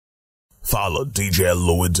Follow DJ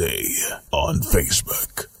Louis D on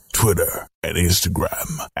Facebook, Twitter, and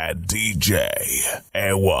Instagram at DJ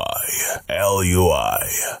AYLUIDEE.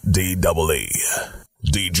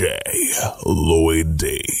 DJ Louis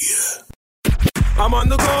D. I'm on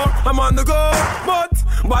the go, but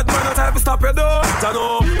bad man not type to stop your door. I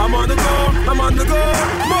know I'm on the go, but bad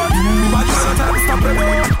man not type to stop your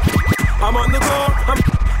door. I'm on the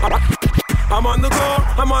go,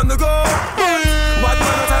 I'm on the go, but bad man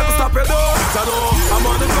not type to stop your door. I know I'm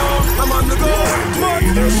on the go, but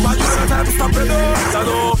bad man not type to stop your door. I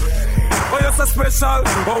know. Oh, you're so special.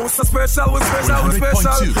 Oh, so special. We're special.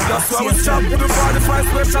 That's why we chop with the 45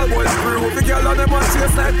 special. Boy, I brew with the girl on them on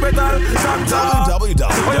chase like pedal. Oh,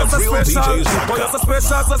 you're so special. Oh, you're so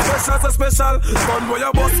special. Fun boy,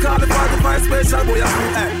 your boss call the 45 special. Boy, I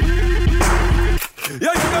brew.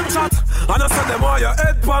 Yeah, you them chat. And I said them all your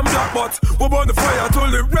head pan black, but we burn the fire till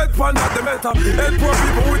the red pan that the metal. Head poor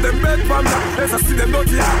people with them bed pan black. Yes, I see them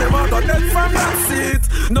dirty and them out of dead from that seat.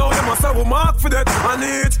 Now they must have a mark for that. And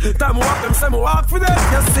each time we walk them, say we walk for that.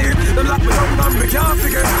 You see, them lock me down and we can't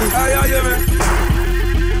forget. Yeah, yeah, man.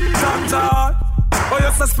 Tanta. Oh,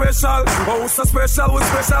 you're so special. Oh, so special. We're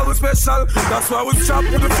special. That's why we chop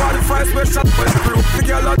with the 45 special. But the group, the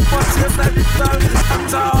girl on the punch, yes, like the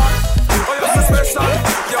Tanta. Oh, you're so special.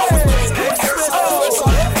 Yo, we're special.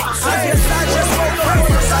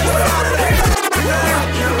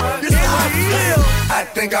 I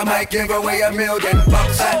think I might give away $1 million.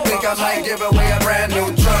 I think I might give away a brand new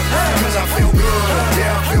truck. Cause I feel good.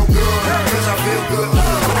 Yeah, I feel good. Cause I feel good.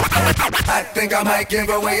 I think I might give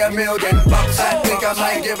away $1 million. I think I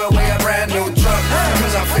might give away a brand new truck.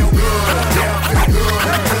 Cause I feel good. Yeah, I feel good.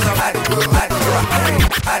 Cause I feel good.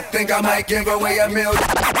 I think I might give away $1 million.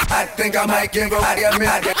 I think I might give away $1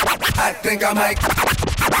 million. I think I might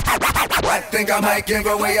give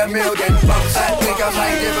away $1 million. I think I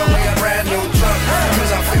might give away a brand new truck.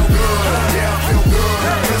 Cause I feel good. Yeah, I feel good.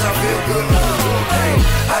 Cause I feel good. Hey,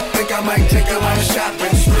 I think I might take her on a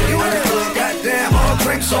shopping spree. You ain't good, goddamn, all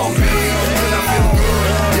drinks on me. Cause I feel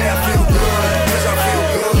good. Yeah, I feel good. Cause I feel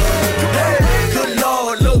good. Hey, good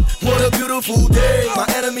Lord, look, what a beautiful day. My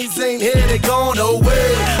enemies ain't here, they gone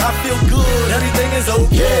away. I feel good, everything is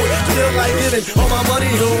okay. Feel like giving all my money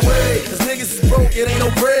away. Cause niggas is broke, it ain't no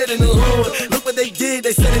bread in the hood. Look what they did,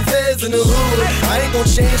 they sending feds in the hood. I ain't gon'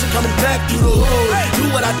 change, I'm coming back through the hood. Do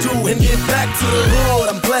what I do and get back to the hood.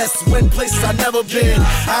 I'm blessed, went places I've never been.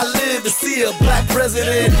 I live to see a black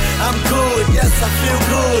president. I'm good, yes, I feel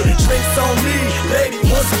good. Drinks on me, baby,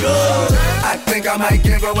 what's good? I think I might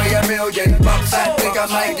give away $1 million. I think I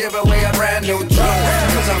might give away a brand new truck.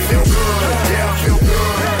 Cause I feel good, yeah, I feel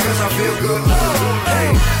good. Cause I feel good. Hey,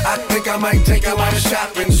 I think I might take her on a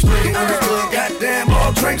shopping spree. Goddamn,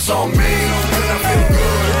 all drinks on me. Cause I feel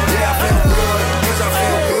good, yeah, I feel good. Cause I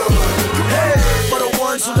feel good. Hey, for the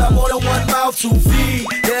ones who got more than one mouth to feed.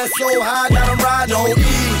 They're so high, got them riding on E.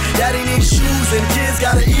 Daddy needs shoes and kids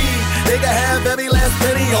gotta eat. They can have every last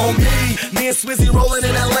penny on me. Me and Swizzy rolling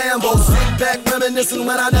in that Lambo. Sit back reminiscing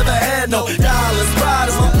when I never had no dollars. Pride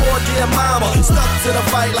is my poor dear mama. Stuck to the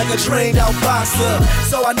fight like a trained out boxer.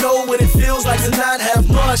 So I know what it feels like to not have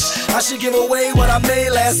much. I should give away what I made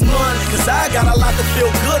last month. Cause I got a lot to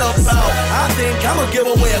feel good about. I think I'ma give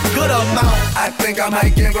away a good amount. I think I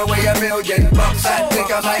might give away $1 million. I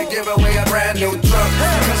think I might give away a brand new truck.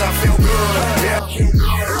 Cause I feel good. Yeah,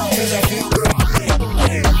 cause I feel good.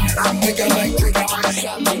 I think I might take out my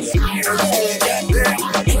shot.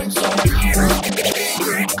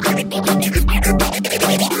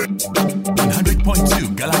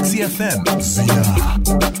 100.2 Galaxy FM. Zia.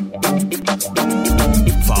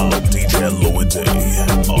 Follow DJ Louis D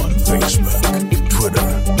on Facebook, Twitter,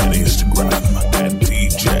 and Instagram at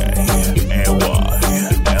DJ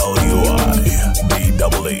AYLUIDEE.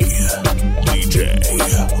 DJ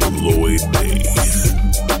Louis D.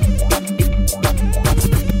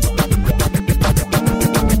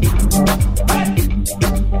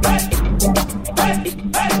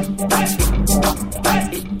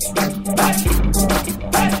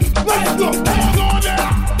 Let's go! Go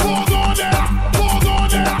now!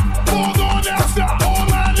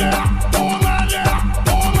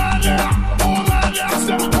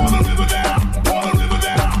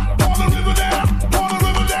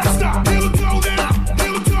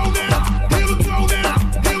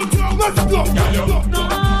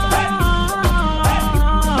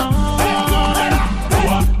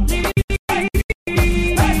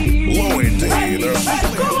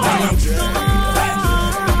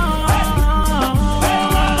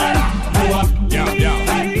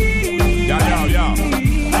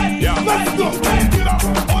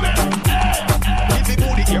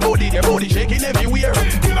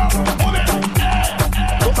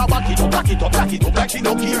 it up like she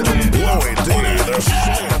no care.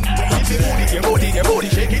 Your body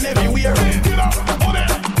shaking everywhere.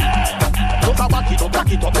 Just a back it up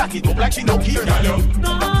like she no care. Your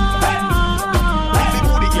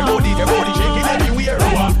body shaking everywhere.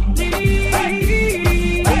 Just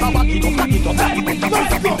a back it up.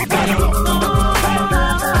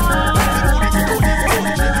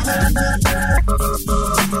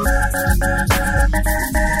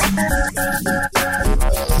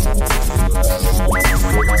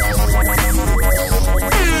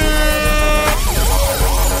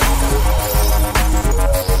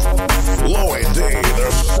 Lloyd D, the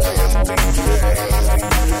Saiyan DJ.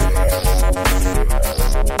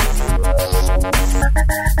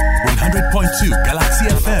 100.2 Galaxy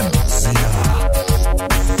FM.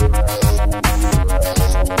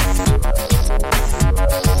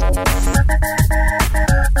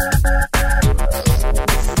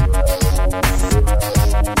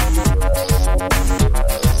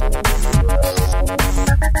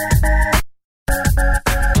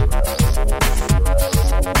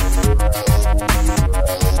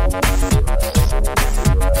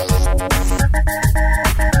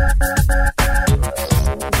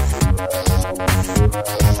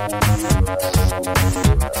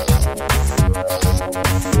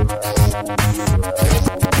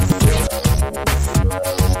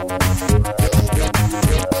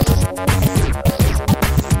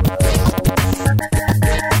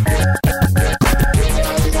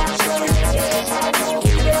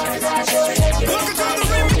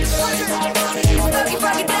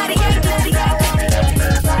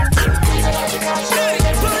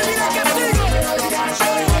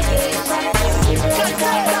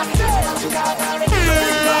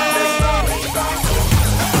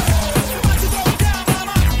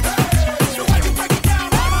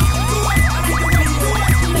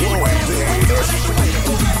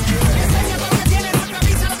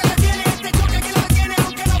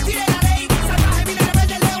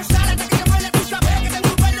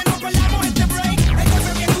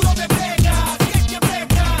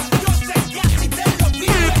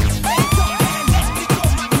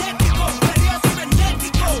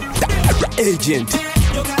 Agent.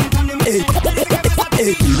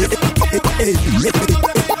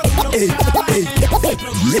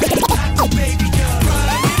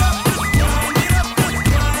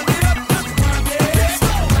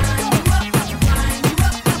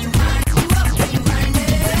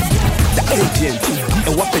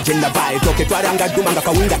 Ewapejenda bae toke twaranga dumanga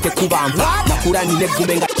kawinga tekubamba nakurani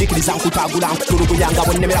negumenga chikiriza nkutagula nkutulubuyanga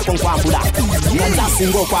bonnemera konkwambula nza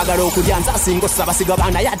singo kwagala okulya nza singo sabasiga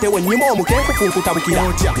bana yatewe nyimo omukenku kunkutabukira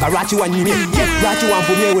nga lwaki wanyimye lwaki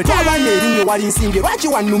wambumyewe twabanye erinye wali nsinge lwaki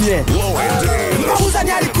wannumye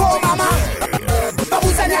babuzani aliko mama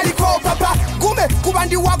babuzani aliko papa gume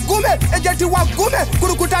kubandi wagume ejenti wagume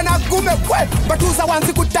kurukutana gume kwe batuza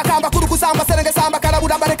wanzi kutakamba kurukusamba serenge samba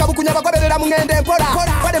kalabuda bareka bukunya bagoberera mungende mpola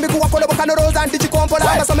wade mikuwa kole bokano roza ndi chikompola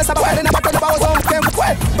basomesa bakale na batone bawo zomkembu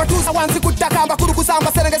kwe batuza wanzi kutakamba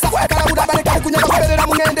kurukusamba serenge samba kalabuda bareka bukunya bagoberera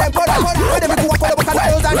mungende mpola wade mikuwa kole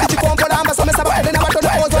bokano roza ndi chikompola basomesa bakale na batone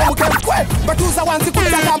bawo zomkembu kwe batuza wanzi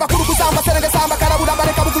kutakamba kurukusamba serenge samba kalabuda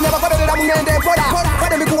bareka bukunya bagoberera mungende mpola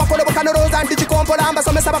wade mikuwa kole bokano roza ndi chikompola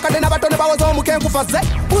basomesa bakale na batone bawo zomkembu faze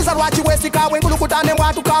buza lwachi wesikawe ngulukutane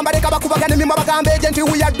mwatu kamba reka bakubagane mimba bagambe ejenti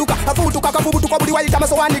uyaduka afutuka kafubutuka buli wayita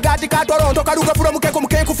masowani gati ka Toronto kaluga furo mukeko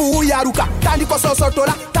mukenku fu uyaruka tandiko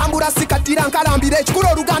sosotola tambura sikatira nkalambire ekikulo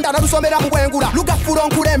Luganda narusomera mu bwengula luga furo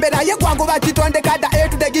nkulembera ye gwango bakitonde kada A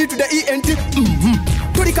to the G to the ENT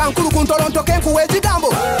tuli kankulu ku Toronto kenku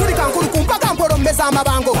wejigambo tuli kankulu ku mpaga mporo mmeza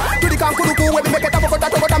amabango tuli kankulu ku webimeketa bokota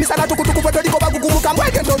tokota misala tukutuku toliko bagugumuka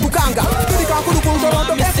mwege ndo dukanga tuli kankulu ku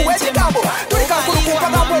Toronto kenku wejigambo tuli kankulu ku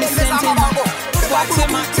mpaga mporo mmeza amabango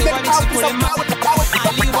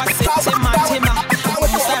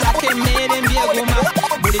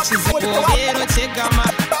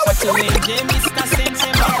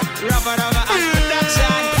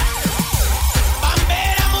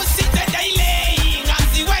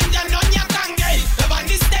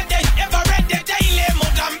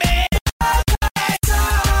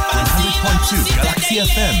Galaxy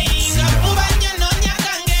FM.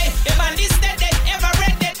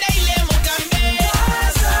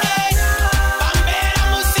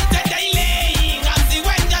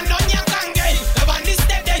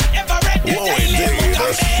 Lloyd D,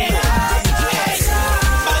 the Saiyan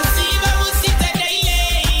DJ.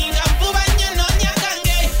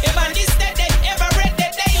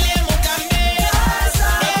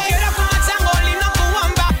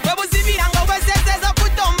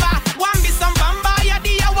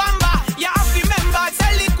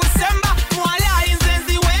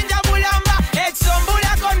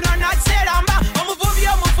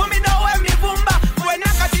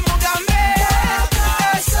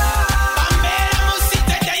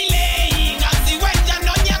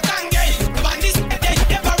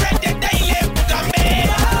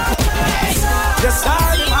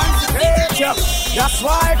 That's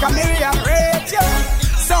why chameleon rate you.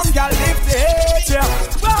 Some girl live to hate you.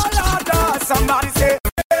 Well, somebody say,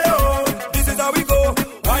 hey, oh, this is how we go.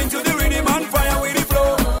 Wine to the rhythm and fire with the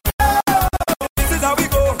flow. This is how we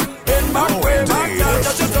go. In my way, my girl,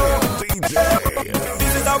 touch your toe.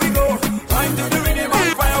 This is how we go. Wine to the rhythm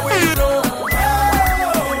and fire with the flow.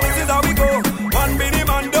 This is how we go. One minute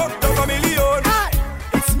man, don't a million.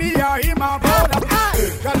 It's me or him or both.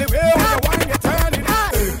 Girl, the way when you wine, you turn it.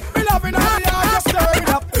 Me loving how you are, just stir it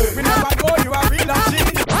up. Me never know you are real and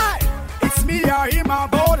genius. It's me or him or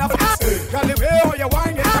both of us. Girl, the way when you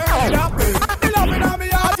wine, you turn it up. Me loving how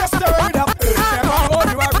you are, just stir it up. Never know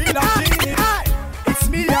you are real and genius. It's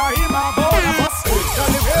me or him or both of us. Girl,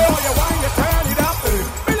 the way when you wine, you turn it up.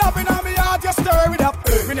 Me loving how you are, just stir it up.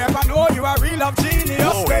 Me never know you are real of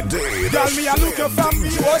genius. Girl, me a look you from me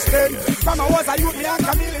was then. From I was a youth, me and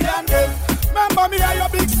chameleon then. Remember me and your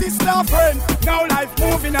big sister friend. Now life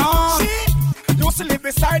moving on. Used to live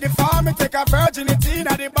beside the farm. Me take a virginity in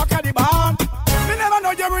the back of the barn. Me never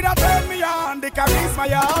know you would have turned me on. The charisma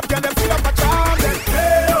you have, girl, them feel up a charm. Then,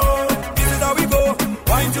 hey, oh, this is how we go.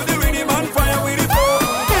 Wine to the rhythm and fire with the flow.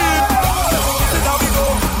 This is how we go.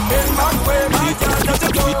 In back way, my girl, touch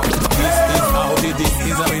your toe. This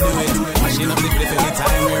is how we do it. Machine up the place every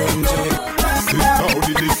time we run to it.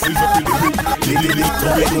 This is how we do it.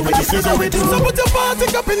 This is how we do it. So put your party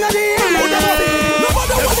up in the air. No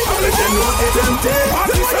matter what it is, you know it's empty.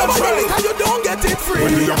 Because you don't get it free.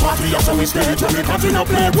 When we are party, that's how we spirit. When we continue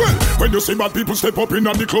play well. When you see bad people step up in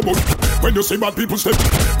the club. When you see bad people step.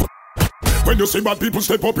 When you see bad people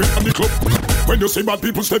step up in the club. When you see bad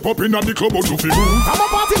people step up in the club, you feel move. I'm a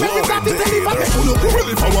party, make me start to tell you what you do. Well,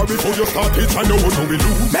 if I were before you start it, I know what we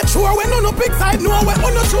lose. Make sure when on the big side, know when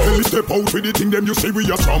on the truth. When we step out with the thing, them you say we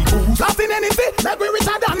are some fools. Blasting anything, make we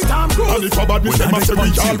richer than Tom Cruise. And if a bad miss, them I say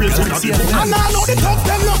we always in the mood. And I know the thugs,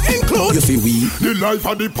 them not include. You see we the life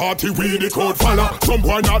of the party, we the code follow. Some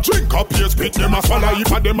boy not drink up, yes, spit them a swallow.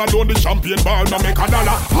 If a them alone, the champagne ball, no make a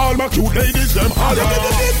dollar. All my cute ladies, them holler.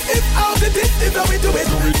 This is how the this is how we do it.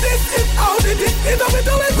 This is how the this is how we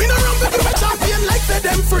do it. We don't run with the champion like say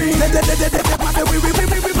them free. We make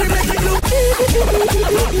it look.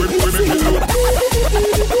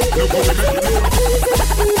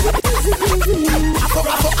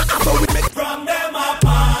 From them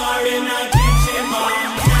apart in a kitchen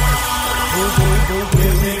man.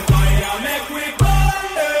 Give me fire, make we burn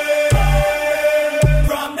them.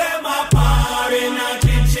 From them apart in a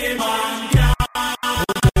kitchen man.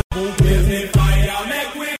 Give me fire,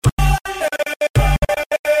 make we burn them.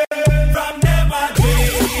 From them a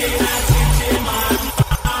drink in a kitchen man.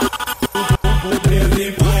 Give me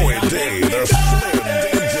fire, Day, the Slim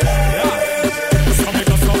DJ.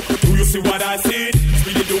 do you see what I see?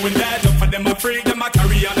 Really doing that, up for them a freak, them a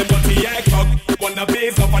carry on them dirty act. Wanna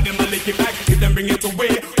base up for them a lick it back, if them bring it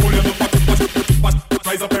away, hold them up, watch,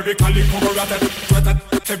 rise up every collie, cover at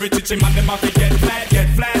every chichi man, them a fi get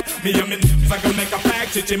flat. Me and me, I can make a pack,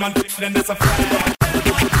 chichi man, then that's a flat.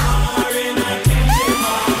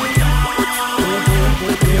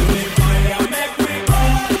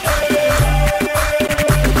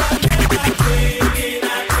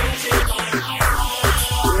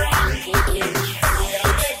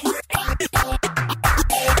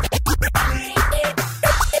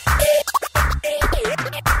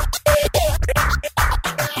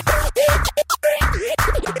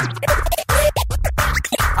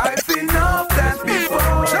 I've seen enough dance before,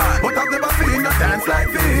 but I've never seen a dance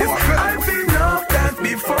like this. I've seen enough dance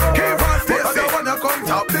before, but I don't wanna come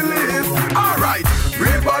top the list. Alright,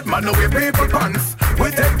 real bad man, no we people pants. We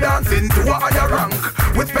take dancing to a higher rank.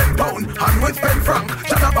 We spend pound and we spend franc.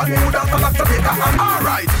 Shut up and move down to Jamaica.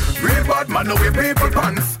 Alright, real bad man, no we people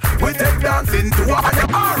pants. We take dancing to a higher.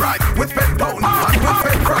 Alright, we spend pound and we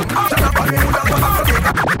spend franc. Shut up and move down to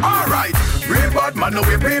Jamaica. Alright, real bad man, no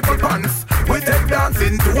we people pants. We take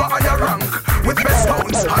dancing to a higher rank. With best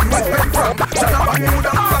pounds and with best franc. Shut up and move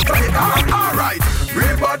down to Jamaica. Alright,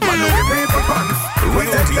 real bad man, no we people pants. We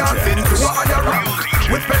take dancing to a higher rank.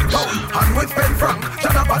 With best pounds and with best franc.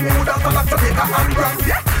 Shut up and move down to Jamaica and grand.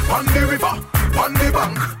 Yeah, on the river, on the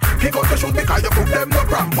bank. Kick out the shoot because you put them no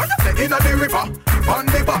cramp. When you say in the river, on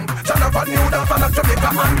the bank. Shut up and move down to Jamaica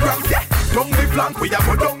and grand. Yeah, down the flank, we a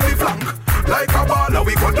go down the flank. Like a baller,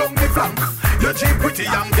 we go down the flank. You're cheap, pretty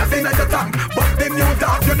young, just in the tank. But the new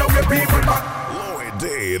dance, you know where people back. Lloyd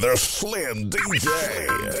Day, the Slim DJ.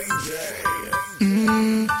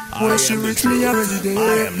 Well, she reached me already there.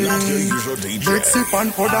 I am not your usual DJ. Big sip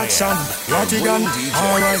and production. Ratigan,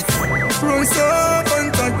 alright. Rise up and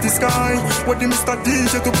bright like the sky. What the Mr.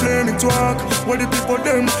 DJ to play me track. What the people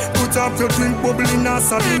them put up your drink bubble in a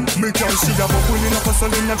saline. Me can see a bubble in a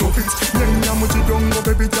puzzle in a drop it. Then ya muchi don't go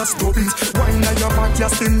baby just stop it. Wine on your back ya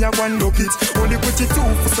steam ya one look it. Only put it two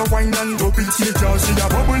for so wine and drop it. Me can see a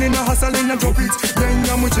bubble in a hustle in a drop it. Then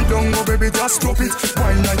ya muchi don't go baby just stop it.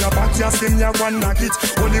 Wine on your back ya steam ya one knock it.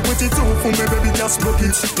 Only put it two for me baby just look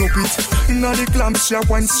it. Drop it. Now the clamp she a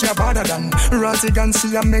wine she a better than. Ratigan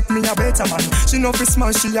she a make me a better man. She know fi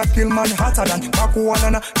smash she a kill man hotter than. Back one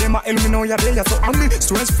and them a help me know ya there. So I'm me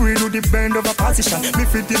stress free to the bend of a position. Me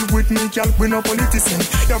fit deal with me girl we no politician.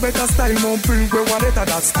 You better style more bring we wallet that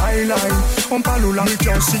skyline. Palula me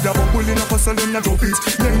girl she a bubble in a hustle in a drop it.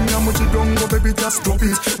 Then ya muchi don't go baby just drop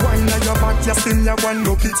it. Wine on your back ya steam ya one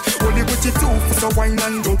look it. Only put it two for so wine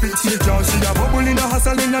and drop it. Me girl she a bubble in a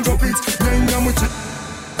hustle in a drop it. Then ya muchi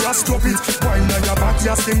just drop it. Wine on your back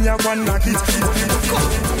ya steam ya one knock it.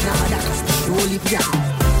 Roll it down.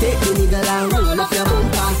 Take the nigga and roll up your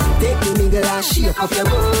bumper. Take the nigga and shake up your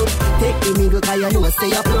bum. Take the nigga cause you know say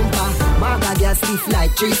you're plumper. Maga girl stiff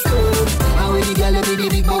like 3 stone. How the girl let me the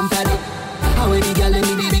big bumper day. How the girl let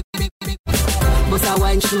me the big. Bust a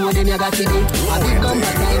wine show them you got to do. A big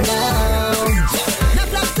bumper time now. The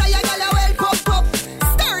flat tire girl a well pop up.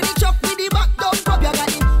 Stir the truck with the back dump up. You got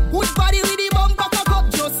the good body with the bumper cock up.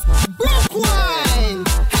 Just broke wine.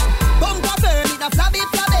 Bumper burn it a flabby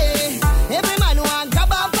flabby. Every man want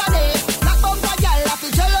grab up on it. That bumper girl have to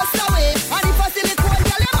jealous away. And if I see the cold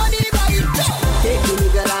girl your money buy it. Take the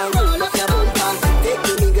nigga and roll up your bumper. Take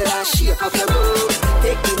the nigga and shake up your bum.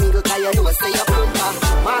 Take the nigga cause you know say you're bumper.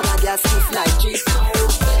 Mama girl stiff like cheese. How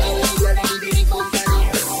you girl in the big bumper?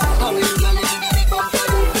 How you girl in the big bumper?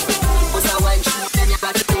 What's a wine shoot then you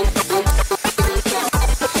got to do.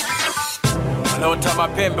 Anaota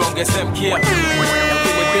mapembe ongeze mkia.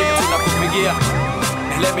 Lakini big tunakupigia.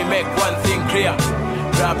 Let me make one thing clear.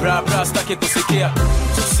 Bra bra bra staki kusikia.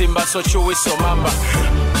 Simba so chui so mamba.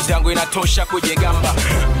 Kazi yangu inatosha kujigamba.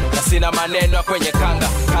 Na sina maneno kwenye kanga.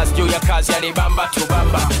 Kazi juu ya kazi yanibamba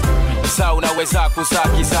tubamba. Sasa unaweza kuzaa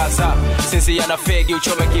kisasa. Sisi yana fegi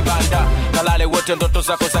uchome kibanda. Kalale wote ndoto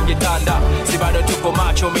zako za kitanda. Si bado tuko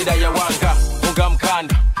macho mida ya wanga. Unga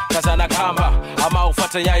mkanda. Kaza na kamba. Ama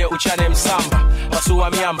ufate nyayo uchane msamba. Pasua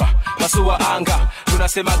miamba. Pasua anga.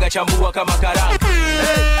 Tunasemaga chambua kama karanga.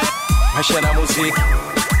 Maisha na muziki.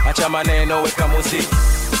 Acha maneno weka muziki.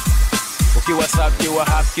 Ukiwa sub, kiwa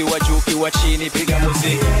half, kiwa juu, kiwa chini piga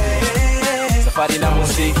muziki. Safari na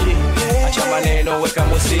muziki. Acha maneno weka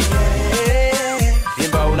muziki.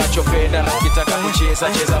 Imba unachopenda na ukitaka kucheza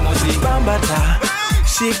cheza muziki. Bambata,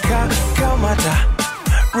 shika, kamata,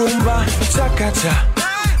 rumba, chakata.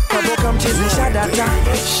 Kaboka mchezi shadata,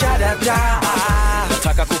 shadata.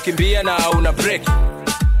 Nataka kukimbia na una break.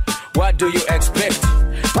 What do you expect?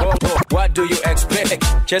 Bongo, what do you expect?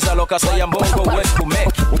 Cheza lokasa ya mbongo west to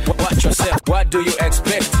make. Watch yourself, what do you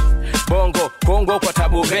expect? Bongo, Kongo kwa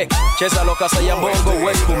tabu bek. Cheza lokasa ya mbongo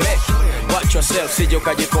west to make. Watch yourself, sije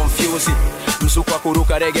ukaji confuse. Mzuko wa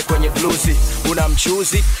kuruka rege kwenye bluesi. Una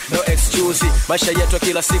mchuzi, no excuse. Maisha yetu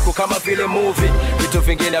kila siku kama vile movie. Vitu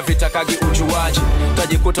vingine vitakagi ujuaji.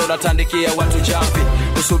 Utajikuta unatandikia watu jamvi.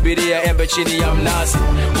 Kusubiria embe chini ya mnazi.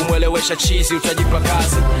 Umwelewesha chizi utajipa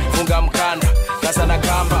kazi. Funga mkanda, kaza na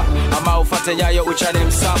kamba. Ama ufate nyayo uchane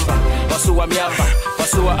msamba. Pasua miamba,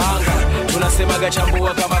 pasua anga. Tunasemaga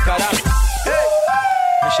chambua kama karanga.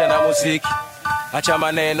 Maisha na muziki. Acha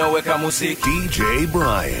maneno weka muziki. DJ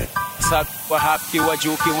Brian. Kwa hap kiwa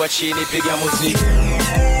juu kiwa chini piga muziki.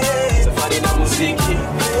 Safari na muziki.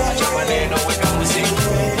 Acha maneno weka muziki.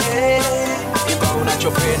 Imba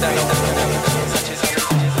unachopenda na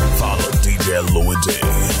Follow DJ Louis D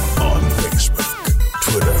on Facebook,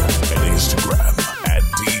 Twitter, and Instagram at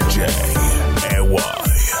DJ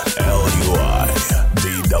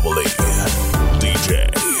LUIDEE. DJ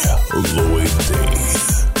Louis D.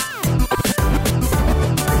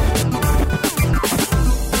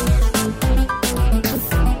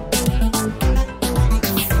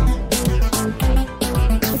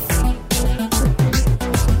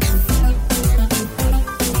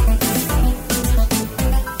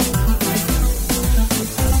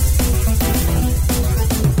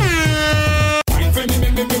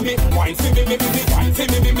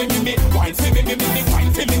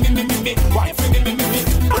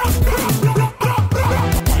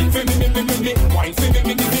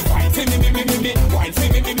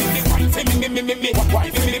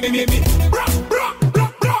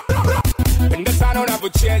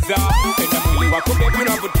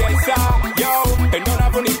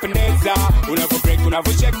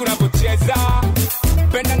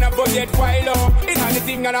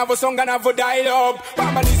 sing and have a song and have a dial up.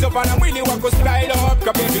 Mama knees up and I'm really want to style up.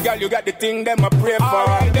 Cause baby girl, you got the thing them I pray for.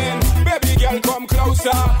 Alright then, baby girl, come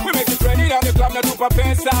closer. We make it ready on the club, not do for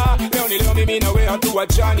pesa. You only love me no way unto a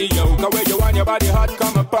Johnny, yo. Cause where you want your body hot,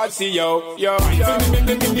 come a party, yo. Yo, wine for me,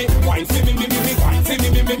 wine for me, wine for me, wine for me,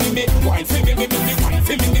 wine for me, wine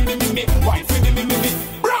for me, wine for me,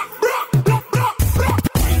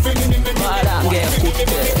 Barange kutte,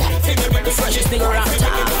 the freshest thing around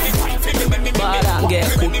town. Barange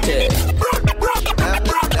kutte,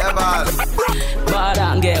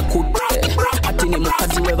 barange kutte. Atini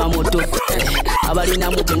mukazi we bamututte,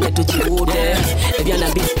 abalina mugende tukiwude. Ebyana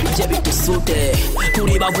bijje bitusute,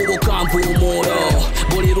 tuli bavubuka mpumulo,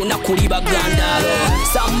 buli lunaku liba gandalo.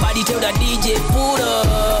 Somebody tell the DJ put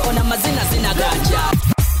up, ona mazina zinagaja.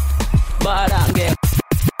 Barange,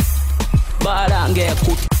 barange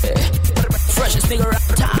kutte, freshest nigga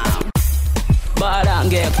around town.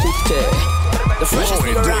 Barange kutte, the freshest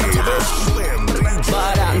nigga around town.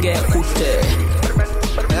 Barange kutte,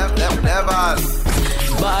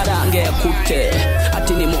 barange kutte.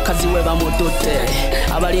 Atini mukazi we bamututte,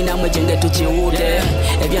 abalina mwejenge tukiwude.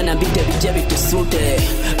 Ebyana bite bijje bitusute,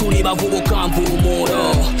 tuli bavubuka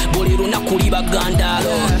mpumulo, buli lunaku liba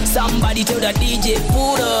gandalo. Somebody tell the DJ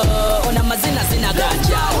put up, ona mazina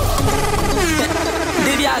zinagaja.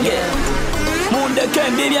 Ndibyange, mundeke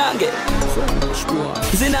ndibyange,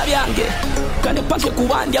 zina byange, kane pake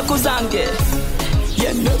kubandya kuzange.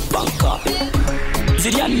 Yenne banka,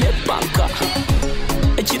 zirya ne banka,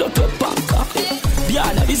 ekiroto banka,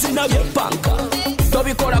 byana bizina bye banka.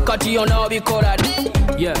 Tobikola kati ono bikola di,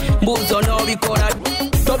 mbuzo no bikola di.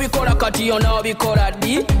 Tobikola kati ono bikola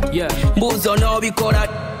di, mbuzo no bikola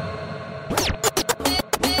di.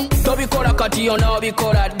 Tobikola kati ono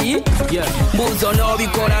bikola di, mbuzo no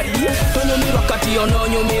bikola di. Tonyumirwa kati ono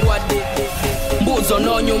nyumirwa di, mbuzo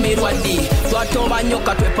no nyumirwa di. Twatoma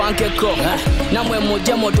nyoka twepankeko, namwe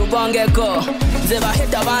muje mutubangeko. Zeba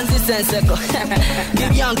heta banzi senseko,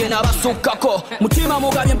 ndibyange nabasukako. Mutima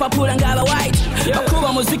mugabye mpapula ngaba white,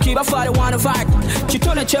 bakuba muziki bafare wanna fight.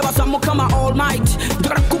 Kitone chebasa mukama all might,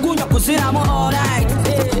 ndara kugunya kuzira mo all night.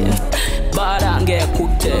 Barange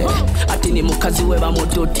kutte, atini mukazi we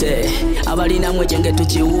bamututte, abalina mwejenge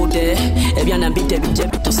tukiwude. Ebyana bite bijje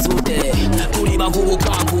bitusute, tuli bavubuka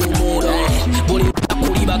mpumulo, buli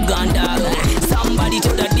kuli bagandalo. Somebody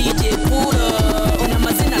tell the DJ put up, ona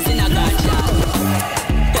mazina zinagaja.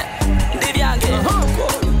 Ndibyange,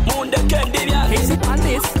 mundeke ndibyange. Is it on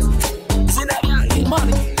this? Zina byange,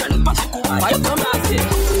 money, can pass kuwa. I come back here.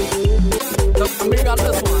 Don't bring on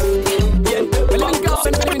this one. Well, I'm going to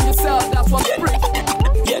between yourself, that's what we bring. So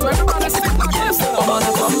everybody sit back yourself. I'm on a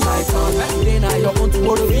come by come. Then I your own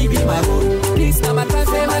tomorrow, we be my own. Please, now my time,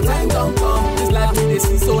 say my time don't come. This life in this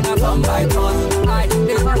is so now come by turn. I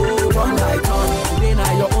never go come by turn. Then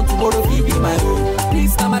I your own tomorrow, we be my own.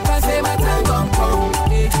 Please, now my time, say my time don't come.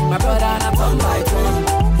 Hey, my brother, now come by turn.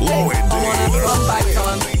 I wanna come by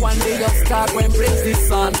turn. One day you'll start when brings the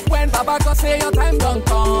sun. When Baba God say your time don't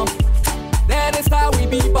come, that is how we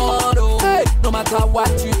be born, oh. Hey. No matter what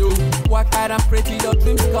you do, work hard and pray till your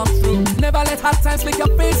dreams come true. Never let hard times make your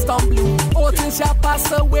face turn blue. All things shall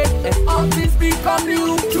pass away and all things become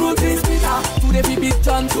new. Truth is bitter, today we be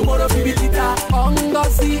John, tomorrow we be bitter. Hunger,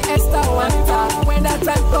 see Esther, Juanita. When that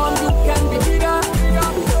time comes, you can be bigger.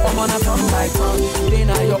 I'm on a turn by turn. Then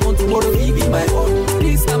I your own, tomorrow we be my own.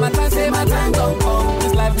 Please now my time, say my time don't come.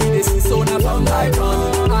 This life we this is so now turn by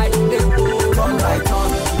turn. I turn by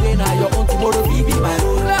turn. Then I your own, tomorrow we be my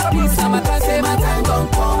own. Please now my time, say my time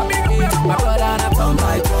don't come. My brother and I turn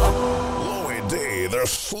by turn. Lloyd D, the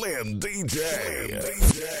Slim DJ.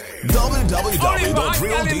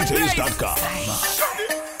 www.realdjs.com.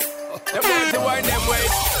 Them want to wind them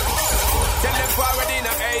ways. Tell them forward in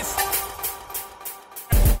a ace.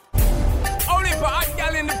 Only for hot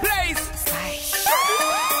gal in the place.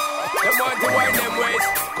 Them want to wind them ways.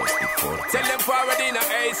 Tell them forward in a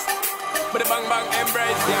ace. But the bang bang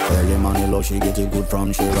embrace, yeah. Early money low, she get it good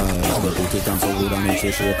from she rise. But put it on so good and make she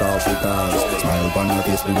shake all she ties. Smile upon her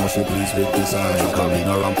face, we know she pleased with this eyes. Coming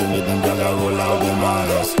around to meet them, girl, I roll out them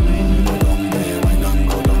eyes. Go down there, wine and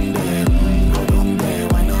go down there. Go down there,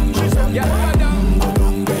 wine and go down there. Go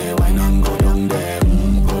down there, wine and go down there.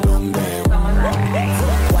 Go down there.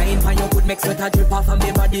 Wine for your good, make sweat a drip off of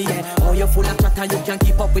me body, yeah. Oh, you're full of chatter, you can't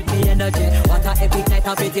keep up with me energy. What a epic night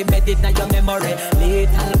of it, embedded in your memory.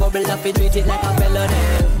 Little bubble up, it treat it like a felony.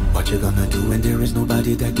 What you gonna do when there is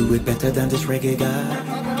nobody that do it better than this reggae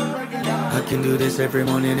guy? I can do this every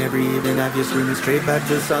morning, every evening. Have you screaming straight back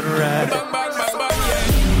to sunrise.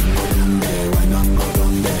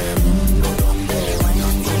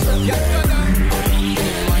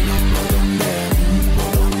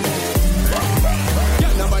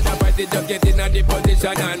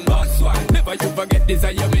 condition and boss one. Never you forget this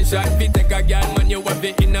is your mission. If you take a girl, man, you have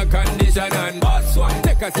the inner condition and boss one.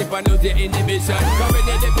 Take a sip and lose your inhibition. Cause when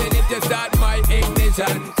you depend it, you start my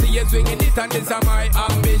ignition. See you swinging it and this is my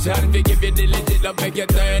ambition. We give you the legit love, make you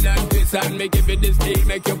turn and twist and make give you the steel,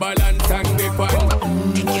 make you balance and grip on.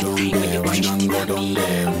 Take your time when you watch it in a me.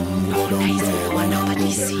 Raise the one over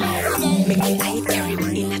the sea. Make it light, carry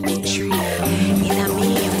me in a the tree. In a me,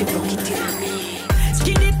 if you broke it in a me.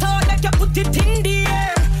 Skin it out like you put it in the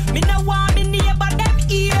air. Me no want me near but them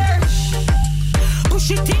ear.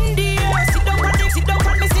 Push it in the air. Sit down on me, sit down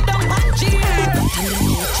on me, sit down on chair. Tell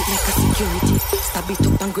me watch it like a security. Stab it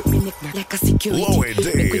up and grip me neck like a security.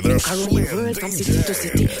 Make it look around the world from city to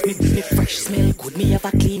city. Me fresh smell good, me have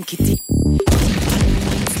a clean kitty.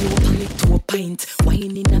 Slow on me to a pint.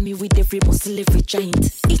 Whining on me with every muscle, every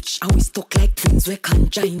joint. Each how we stuck like twins, we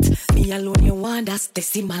conjoined. Me alone you want that's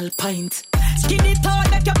decimal pint. Skin it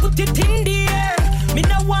out like you put it in the air. Me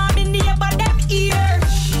no want me near but them ear.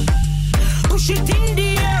 Push it in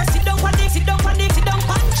the air. Sit down on it, sit down on it, sit down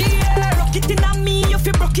on chair. Rock it in a me, if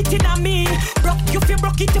you broke it in a me. Broke if you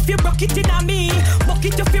broke it, if you broke it in a me. Broke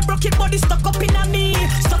it if you broke it, body stuck up in a me.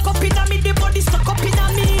 Stuck up in a me, the body stuck up in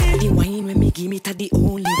a me. The wine when me give me to the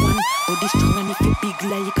only one. Body strong and if you big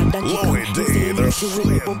like a donkey kong. Say me see when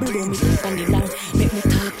me bubble down me sleep on the land. Make me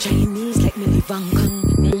talk Chinese like me live Hong Kong.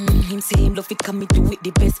 Him say him love it, come me do it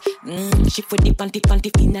the best. Shift with the panty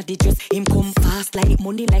in a the dress. Him come fast like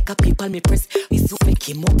money like a people me press. We so make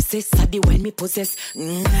him obsessed, at the wine me possess.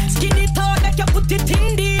 Skin it out like you put it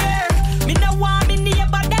in the air. Me no want me near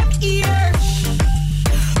but them ear.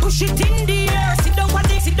 Push it in the air. Sit down on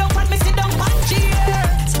it, sit down on me, sit down on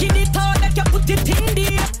chair. Skin it out like you put it in the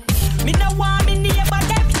air. Me no want me near but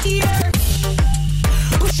them ear.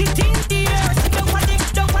 Push it in the air. Sit down on it,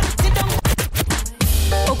 sit down on it, sit down.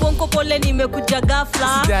 Okonko pole nimekuja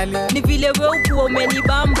ghafla. Ni vile wewe uko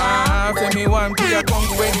umenibamba. Femi one pia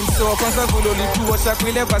kwangu weni mso. Kwanza gulo lituosha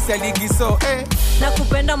kwile vasi aligiso.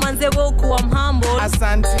 Nakupenda manze wewe uko humble.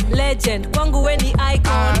 Asante. Legend kwangu wewe ni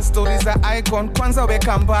icon. Stories za icon kwanza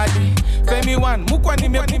weka mbali. Femi one mukwa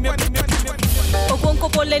Okonko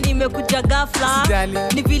pole nimekuja ghafla.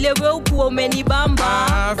 Ni vile wewe uko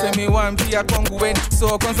umenibamba. Femi one pia kwangu weni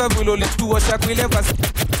mso. Kwanza gulo lituosha kwile vasi.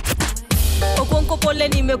 Okonko pole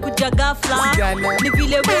nimekuja ghafla. Ni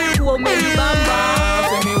vile wewe uko umenibamba.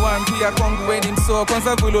 Femi one pia kwangu weni mso.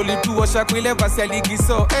 Kwanza gulo lituosha kwile vasi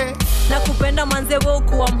aligiso. Nakupenda manze wewe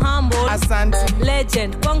uko humble. Asante.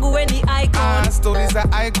 Legend kwangu wewe ni icon. Stories za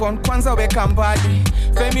icon kwanza weka mbali.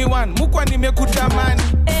 Femi one mukwa nimekutamani.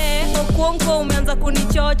 Okonko umeanza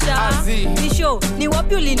kunichocha. Nisho ni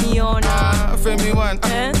wapi uliniona? Femi one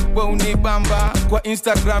wewe unibamba kwa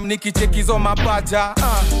Instagram nikichekizo mapaja.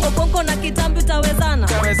 Okonko na kitambi utawezana?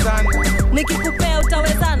 Utawezana. Nikikupea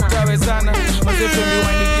utawezana? Utawezana. Mzee Femi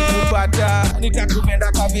one nikikupata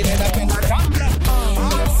nitakupenda kama vile napenda tambla.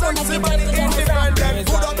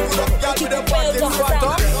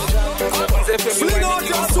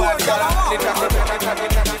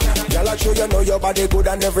 Girl, I show you know your body good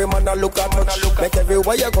and every man a look at touch. Make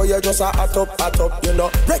everywhere you go, you just a hot up, you know.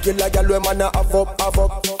 Regular girl, we man a have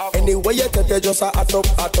up. Anywhere you take, you just a hot up.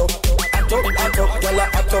 Girl, a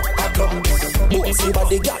hot up. Bootsy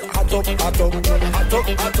body, girl, hot up.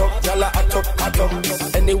 Girl, a hot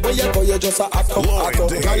up. Anywhere you go, you just a hot up.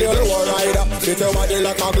 Girl, you're the rider, fit your body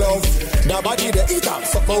like a glove. The body the eater,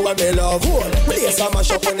 suffer when me love. Place a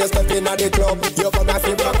mash up when you step in at the club. You come and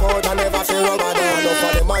feel back out and never feel rubber down. No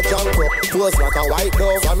for the my junk up, pose like a white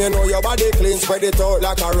dove. And you know your body clean, spread it out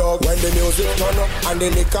like a rug. When the music turn up and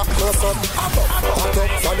the liquor close up, hot up.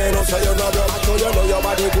 So they don't say you know blood. So you know your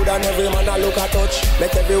body good and every man a look a touch.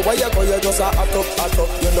 Make everywhere you go, you just a hot up.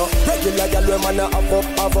 You know, regular girl, we man a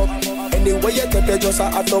have up. Anywhere you take, you just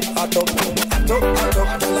a hot up.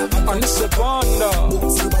 On the banda.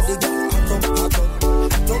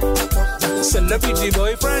 Celebrity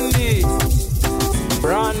boyfriendy.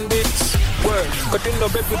 Branded. Word, katindo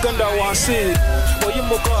baby ganda wansi. Boy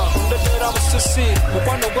muka, ndetera musisi.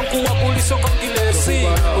 Mukwano gwangu wabuliso kangilesi.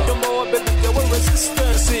 Utombo wa baby yawe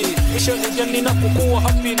resistance. Mission njani na kukuwa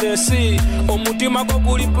happiness. Omutima kwa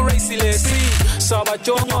guli priceless. Saba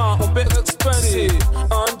chonwa, ope expensive.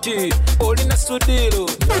 Auntie, olina sudiru.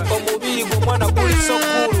 Omubigo mwana guli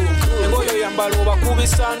sokuru. Ngoyo yambalo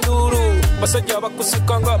bakubisa nduru. Basajja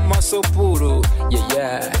bakusikanga masopuru.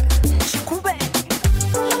 Yeah. Kube.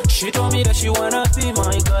 She told me that she wanna be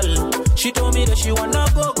my girl. She told me that she wanna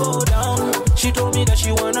go down. She told me that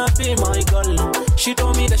she wanna be my girl. She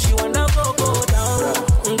told me that she wanna go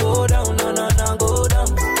down. Go down, na na na, go down.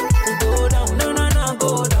 Go down, na na na,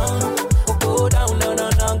 go down. Go down, na na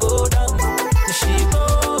na, go down. She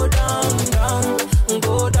go down, down.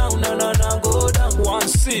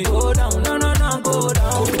 go down, no, no, no, go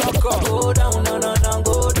down. Go down, no, no, no,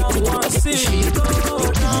 go down. One see, go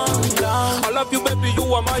down, down. I love you, baby,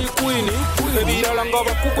 you are my queenie. Baby, yalanga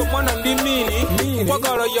bakuko mwana ndimini.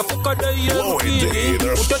 Wagara ya fuka day ya mkini.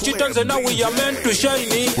 Utachitanze na we are meant to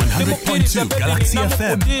shine. 100.2 Galaxy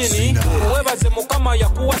FM. Uweba zemu kama ya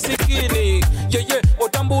kuwa sikini. Yeah,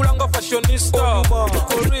 otambulanga fashionista.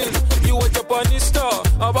 Korean, you a Japanista.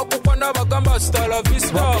 Abakupanda bagamba hasta la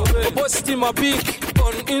vista. Boss team a big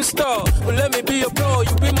on Insta. Let me be your bro,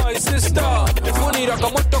 you be my sister. Ifunira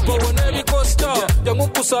kamoto go nebi costa. Yangu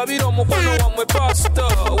kusabira mukwano wa mwe pasta.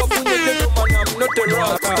 Wafunye kendo man, I'm not a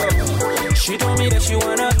rockstar. She told me that she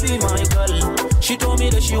wanna be my girl. She told me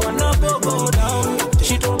that she wanna go down.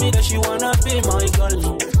 She told me that she wanna be my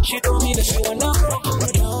girl. She told me that she wanna go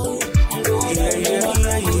down. Yeah.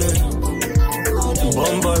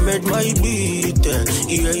 Bumba made my beat.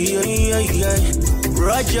 Yeah.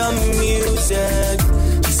 Raja music.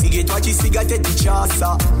 Chisigetwa chisigate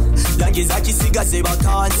tichasa. Lange za chisiga seba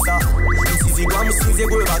kansa. Msizigwa msinze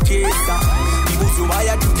gwe bakesa. Ibuzu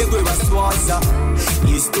baya tute gwe baswaza.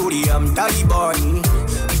 Historia mtalibani.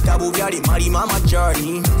 Vitabu vyari mari mama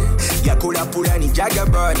journey. Yakula pulani jaga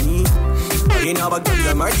burni. Yena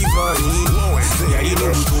baganga marivani.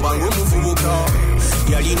 Yalino kutubango mufubuka.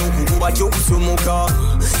 Yalino kukuba chokusumuka.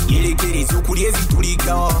 Yerekereza okuli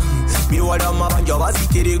ezitulika. Birwala amabanja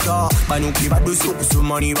bazitereka. Banuki badusi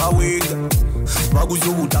okusoma ne bawega. Baguza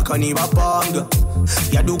obutaka ne bapanga.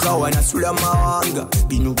 Yaduka wanasula amawanga.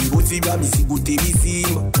 Bino bibuzi bya misigo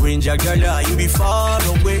tebizimba. Wenjagala you be far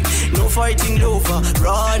away. No fighting lover,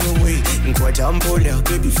 run away. Nkwatambola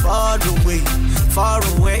baby far away. Far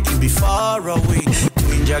away, you be far away.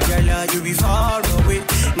 Wenjagala you be far away.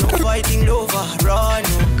 No fighting lover, run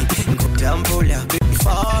away. Nkwatambola baby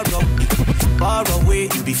far away. Far away,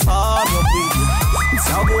 you be far away.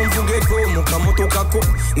 Nsabo mvugeko mukamotokako.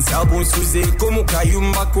 Nsabo nsuzeko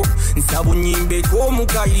mukayumbako. Nsabo nyimbeko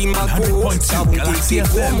mukayimbako. Nsabo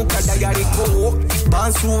ntekeko mukadagareko.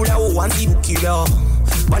 Bansulawo wanzibukira.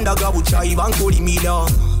 Bandaga buchayi bankolimira.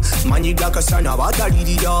 Manyiga kasana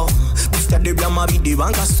batalirira. Bustade byamabide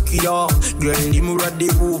bankasukira. Girl ndi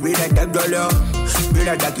murade bubera dagala.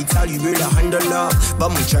 Bera dakitali bera handala.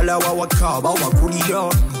 Bamuchala wawaka bawakulira.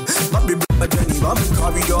 Baby bajani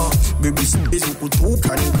bamukabira. Baby sibezo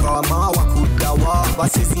kutuka nikama wakudawa.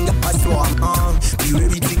 Basezinga aswama. Biwe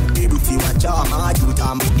bitike buti wachama.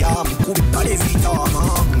 Jutambuya mkubi pale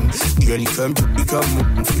zitama. Girl come to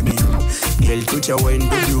become for me. Girl touch your wine,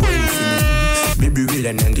 baby wine for me. Baby will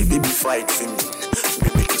and the baby fight for me.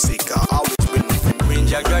 Baby to say I always win. When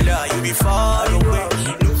Jagala you be far away.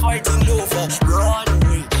 No fighting over, run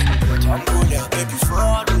away. Angola, baby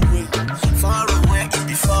far away. Far away, you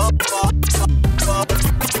be far away.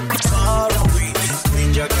 When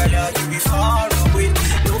Jagala you be far away.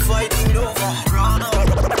 No fighting over, run away.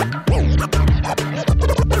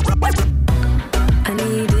 I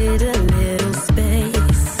needed a little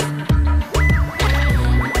space.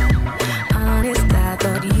 Honest, I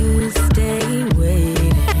thought you'd stay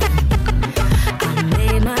waiting. I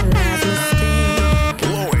made my last mistake.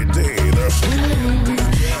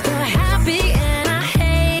 You're happy and I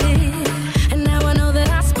hate it. And now I know that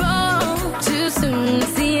I spoke too soon.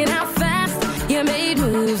 Seeing how fast you made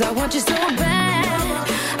moves. I want you so bad.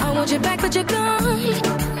 I want you back, but you're gone.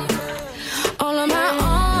 All on my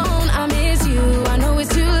own, I miss you. I know it's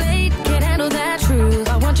too late, can't handle that truth.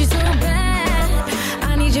 I want you so bad.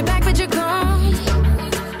 I need you back, but you're gone.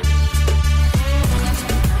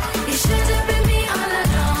 You should have been me all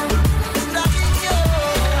along.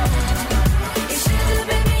 You should have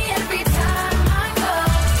been me every time I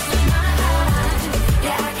close my eyes.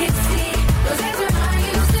 Yeah, I can see those days when I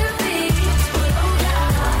used to be. Oh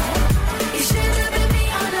God, you should have been me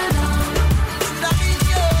all along.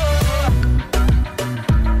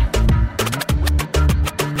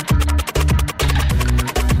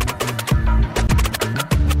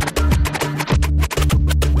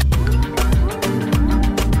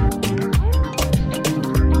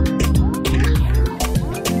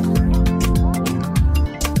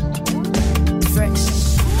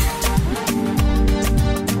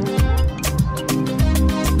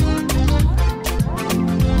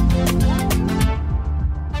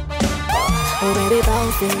 Oh baby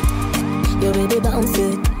bounce it, yo baby bounce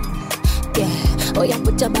it, yeah. Oh yeah,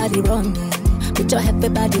 put your body on me, put your happy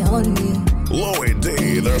body on me. Lloyd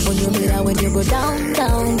D, there's When you move when you go down,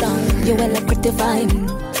 down, down, you will pretty fine.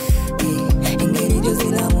 Yeah, and get it just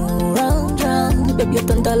in a move round, round, baby you're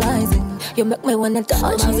tantalizing. You make me wanna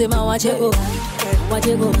touch you. Watch it go, watch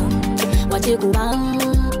it go, watch it go down.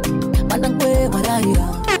 Manang kwe, walaya,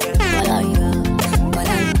 walaya,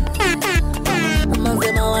 walaya.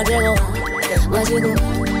 Mazema watch it Don't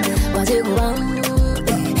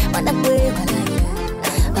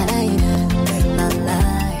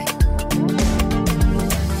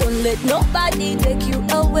let nobody take you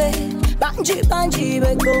away. Banji,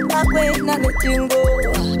 we go back way, na nothing go.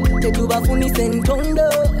 Te tu bafuni sentondo.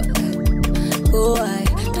 Oh, I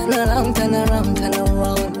turn around.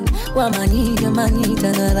 Wamani,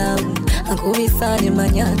 turn around. Akubisani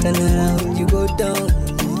manya, turn around. You go down.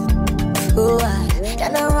 Oh, I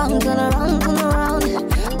turn around.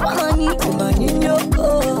 Wamani, yo go.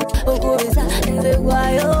 Oh, go is a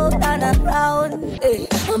guayo, turn around. Hey,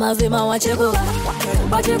 mama say ma watch you go.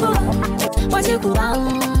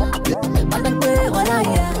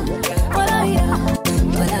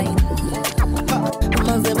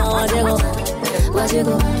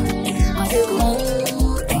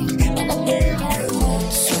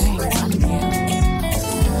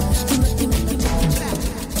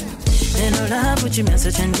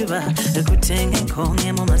 Chimesa chanjuba ekutenge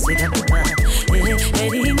nkonge mu masega kuba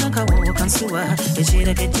eringa kawo kansuwa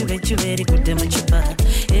echira kejuve eri kudde mu chupa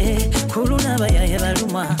kuluna bayaye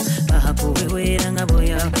balumwa bahakuwewera nga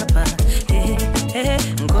boya kapa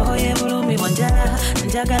ngoye bulumi wanjala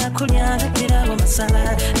njagala kulyanga birabo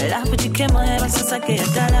masala lafu chikema basasake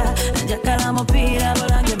yadala njagala mupira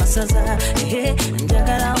bolange masaza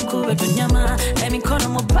njagala nkube tunyama emikono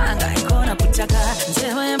mubanga ikona kutaka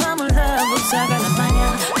nzewe mamulavu sagala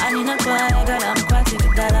manya anina kwagala mkwatira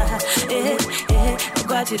dala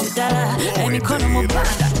mkwatira dala emikono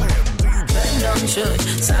mubanga bend on shoot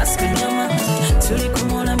saskanyama tuli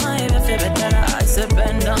kumula mai befebetala I said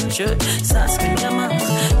bend on shoot saskanyama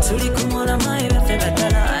tuli kumula mai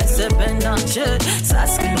befebetala I said bend on shoot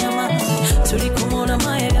saskanyama tuli kumula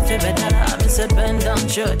mai befebetala I said bend on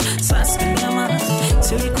shoot saskanyama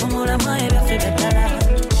tuli kumula mai befebetala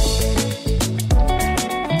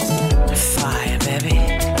fire baby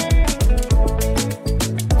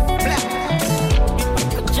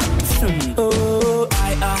oh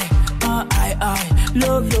I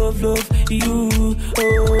love you. Oh,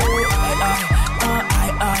 I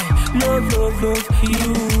love you.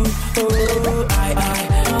 Oh, I love you.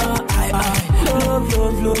 Oh, I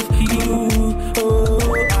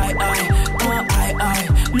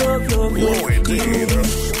love you.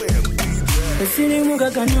 Sini muga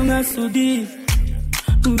kanyonga sudi,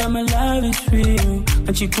 but my love is real.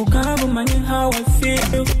 And she could come money how I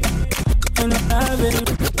feel, and I have it.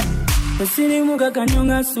 Sini muga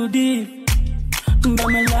kanyonga sudi. But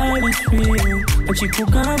my life is real. And she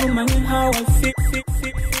could cover money how I feel.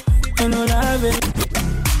 And all I've been.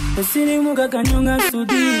 The city muga kanyonga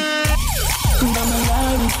sudi. But my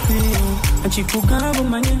life is real. And she could cover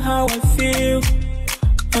money how I feel.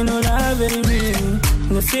 And all I've been real.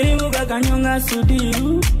 The city muga kanyonga sudi.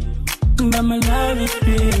 But my life is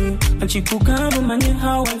real. And she could cover money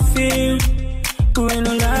how I feel.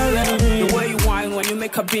 The way you whine when you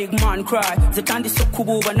make a big man cry. The time is so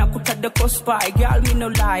cool, but I could the cost by. Girl, me no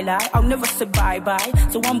lie. I'll never say bye-bye.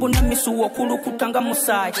 So I'm gonna miss you, Kulu Kutanga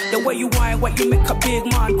Musai. The way you whine when you make a big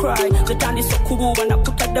man cry. The time is so cool, but I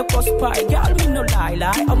could the cost by. Girl, me no lie.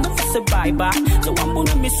 I'll never say bye-bye. So I'm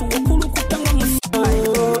gonna miss you, Kulu Kutanga Musai.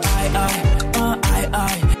 Oh, I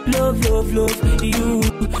love you. Oh,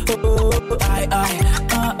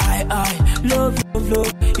 I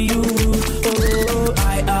love you. Oh,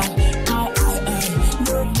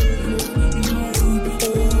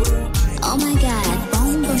 oh my God,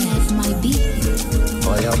 Bongo has my beat.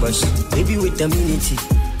 Oh yeah, but baby with the minute.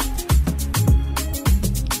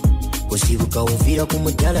 Usivuka uvira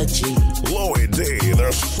kumudala chi. Lowe Day,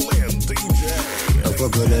 the Slim DJ.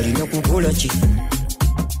 Akwagalari na kukola chi.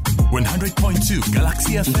 100.2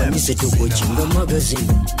 Galaxy FM. Tuko chinga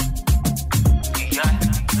magazine.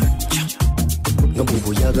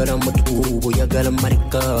 Nabugo yagala matugo yagala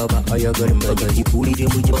marikaba ayagala magadi kulire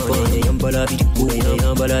mu Japan yambala bidikuna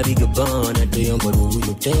yambala bigabana de yambala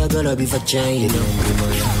uyo tayagala bifachai na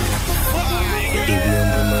mumaya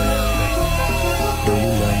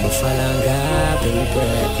dola mafalanga pepe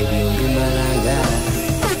ebyo malanga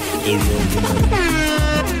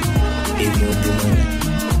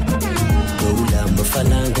dola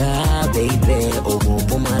mafalanga baby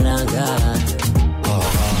obo malanga.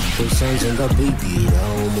 Sanzenga baby,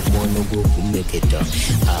 omukwano gwo kumeketa.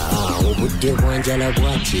 Obudde bwanjala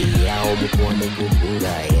bwaki, omukwano gwo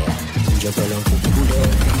kungaya. Njagala nkukule,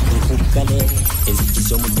 enzigi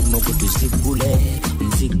z'omutima gwo tuzigule.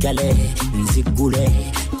 Nzigule,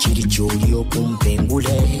 kiri ky'oli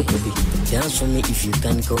okumpengule. Dance for me if you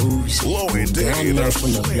can coast. Down there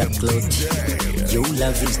from the black cloud. Your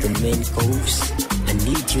love is the main course. I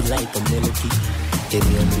need you like a melody.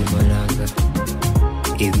 Ebyombi malanga,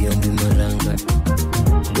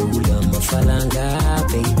 doula mafalanga,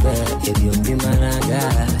 baby. If you be malanga,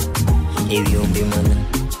 if you be mana,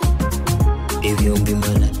 if you be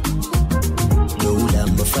mana. Lola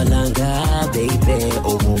mafalanga, baby.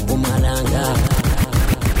 Oh, malanga.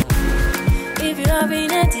 If you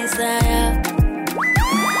having a desire,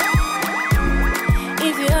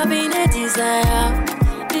 if you having a desire,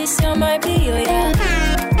 this year might be your year.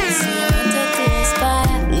 This year I wanted to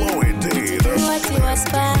inspire. What you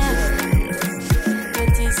aspire, your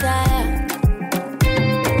desire.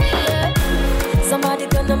 Somebody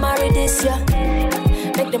gonna marry this year.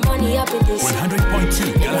 Make the money happen this year.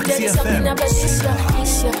 100.2 Galaxy FM. This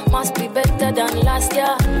year must be better than last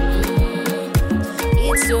year.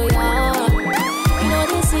 It's your year. You know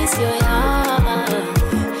this is your year.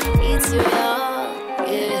 It's your year.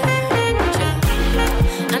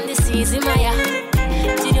 Yeah. And this is in my year.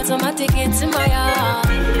 Did you automatic it's in my year.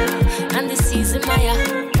 And this is in my year.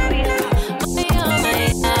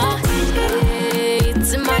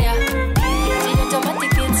 It's in my year. Did you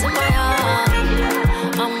automatic it's in my year.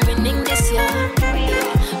 I'm winning this year.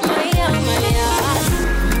 My year.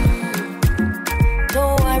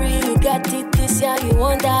 Don't worry, you got it this year. You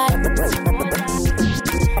won't die.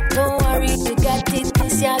 Don't worry, you got it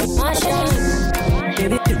this year. You must shine.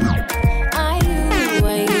 Are you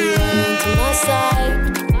to my side?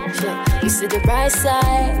 You see the bright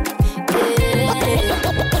side.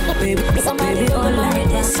 Yeah. Baby, somebody gonna marry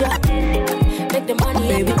this year. Make the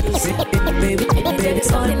money happen this year. Baby,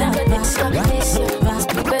 something happen this year. This year must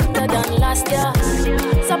be better than last year.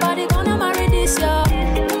 Somebody gonna marry this year.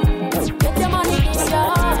 Make the money this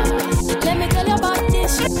year. Let me tell you about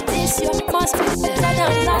this year. This year must be better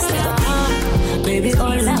than last year. Baby,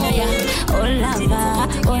 oh lava, oh lava,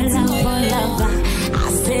 oh lava, oh lava. I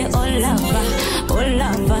say oh lava,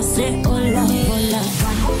 say oh lava, oh lava.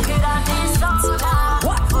 Get on this song,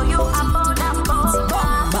 what for you? I'm on that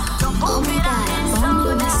bomb. Don't put me down,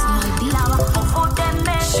 lava, for them,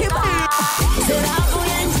 Shiba. Say lava,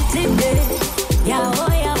 and today, yeah, oh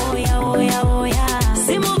yeah, oh yeah, oh yeah, oh yeah.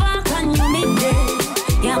 Simuva, can you meet it?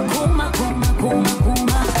 Yeah, kuma.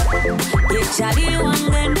 Yeah, Charlie, one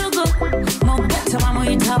go.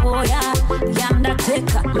 Itaboya, yanda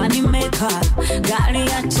teka, money maker, gari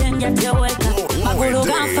ya change ya teweka, magulu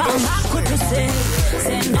gafa, could you say,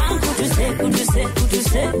 now could you say,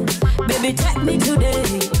 baby take me today,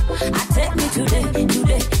 I take me today,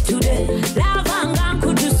 lavanga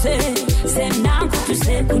could you say, now could you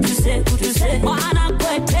say, wanna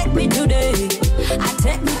go take me today, I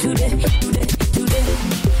take me today,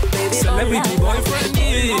 baby celebrity boyfriend,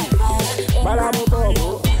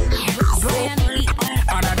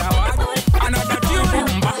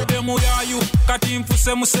 muyayu kati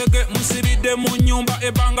mfuse musege musibide mu nyumba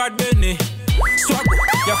ebanga dene swago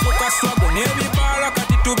yafuka swago nebibala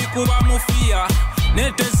kati tubikuba mufia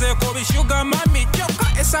netezeko bishuga mami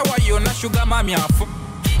joka esawa yona shuga mami afu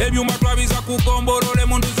ebyuma twabiza kugombolole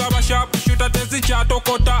mundu z'abashapu shuta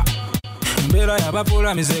tezikyatokota mbera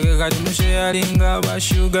yabapula misege kati musheyalinga ba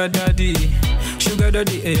sugar daddy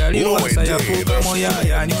eyaliwasa yafuka moya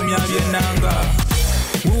yanyumya byenanga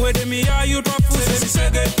uwede miyayu twafuse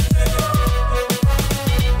misege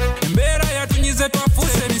mbera yatunyize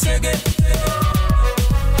twafuse misege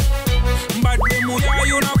mbadde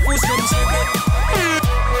muyayu nafuse misege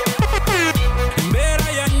mbera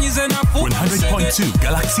yanyize nafuse 100.2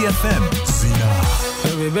 Galaxy FM Zina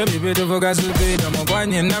baby tuvuga subira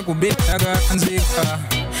mugwanye nakubitaga nzika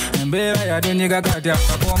mbera yatunyiga kati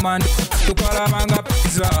akakomando tukalabanga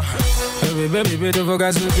pizza baby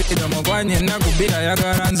tuvuga subira mugwanye nakubira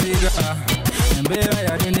yagala nzika mbera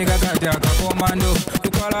yatunyiga kati akakomando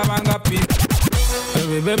tukalabanga pizza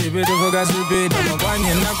baby tuvuga subira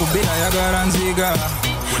mugwanye nakubira yagala nzika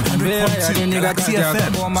mbera yatunyiga kati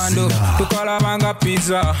akakomando tukalabanga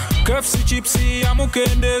pizza KFC chipsi ya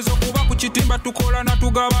mukendezo kuba ku kitimba tukola na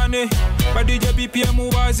tugabane badije BPM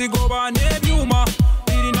bazigobane ebyuma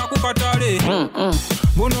biri na kukatale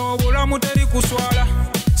buno obulamu teri kuswala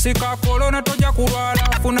sika korona toja kulwala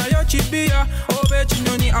funayo kibia obe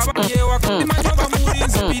kinyonyi abaye wakati majoga muri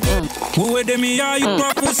nzipide uwede miyayu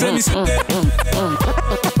twafuse misege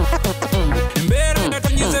mbera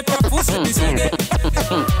natonyize twafuse misege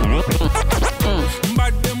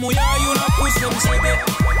mbadde muyayu nafuse misege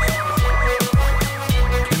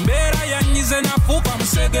mbera yanyize nafuka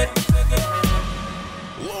musege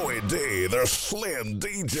The Slim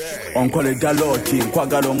DJ onkole daloti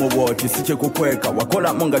nkwagala omuboti siche kukweka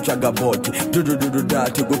wakola munga chagaboti dudududu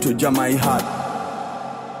dati gutuja my heart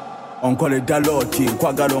onkole daloti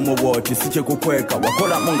nkwagala omuboti siche kukweka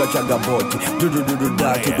wakola munga chagaboti dudududu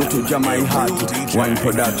dati gutuja my heart Wine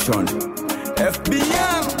production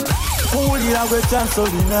FBM kuulira gwe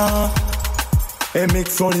chansolina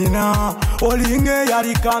emixolina olinge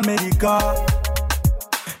yali kamerika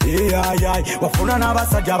eyayay wafuna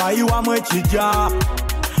n'abasajja bayiwamu ekijja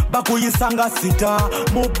bakuyisanga sita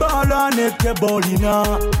mubala ne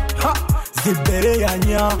kebolina zibbere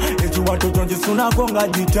yanya ekiwato tongisunako nga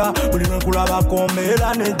gita buli lwekulabako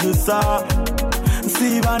mbeera nejjusa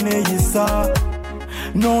nsiiba neyisa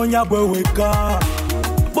noonya gweweka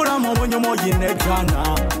bulamu obunyomo oyinejana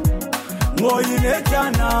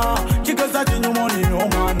ng'oyinejana kigeza kinyuma olina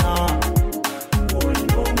omwana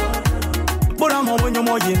bulamu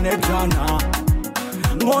obunyomo oyinejana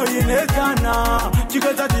ng'oyinejana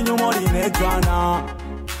kigeza kinyuma olinejana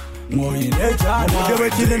ng'oyinejana budde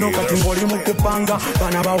bwekirino kati ng'oli mu kupanga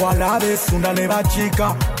bana bawala beesunda ne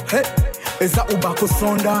bakiika eza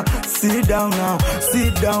ubakusonda sit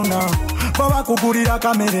down baba kugulira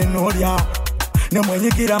kamere n'olya ne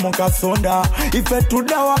mwenyigira mu kasonda ife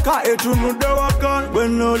tudda waka etunudde waka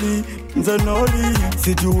bwenoli nze noli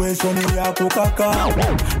situation yakukaka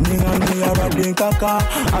ningani yabadde nkaka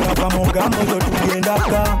alava mugambo zo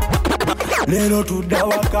tugendaka lero tudda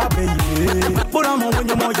waka beye bulamu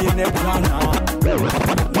obunyomo oyinejana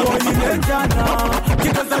oyinejana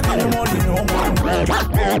kigeza kinyuma olina omwana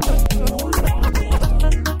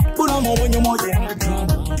bulamu obunyomo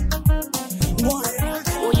oyinejana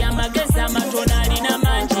oyamagezi amatono alina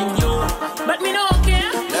mangi nnyo but me no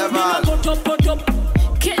care me no go top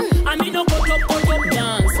I me no go top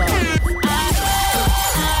dancer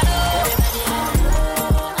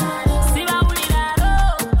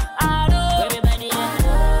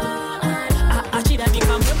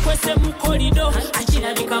akirabika mwekwese mu kolido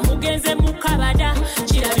akirabika mugenze mu kabada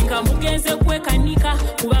kirabika mugenze kwekanika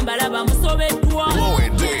kuba mbalaba musobeddwa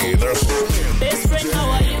best friend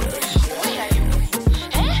how are you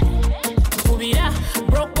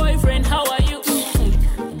broke boyfriend, how are you?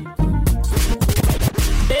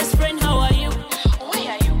 Best friend, how are you?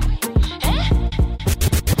 Where are you?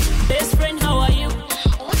 Best friend, how are you?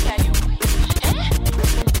 Where are you?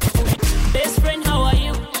 Best friend, how are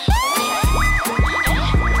you?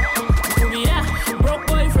 Broke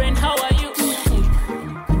boyfriend, how are you?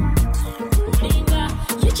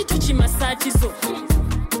 Yichituchi masachizo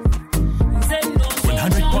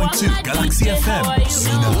 100.2 Galaxy FM.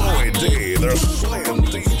 Zina. They're slam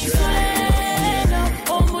DJ.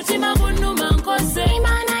 Omutima gunuma nkose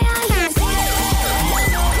imana yayise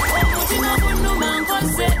omutima gunuma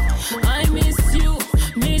nkose I miss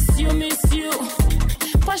you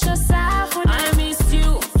push yourself I miss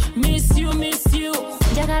you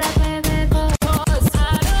jagala kwebeko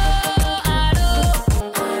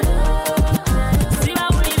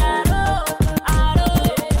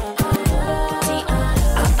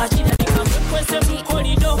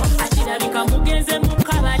akirabika mugenze mu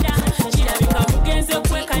kabada kirabika mugenze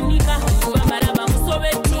kwekanika kuba maraba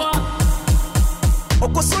musobeddwa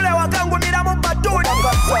okusule wakangumira mu batuni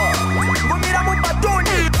ngumira mu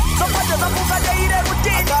batuni sokate zakuvaddeire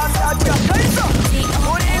butini atyakkaiza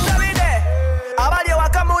muliza bine abali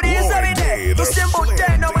wakamuliza bine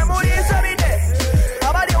tusimbudde no mwe muliza bine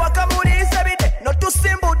abali wakamuliza bine no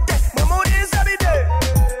tusimbudde mwe muliza bine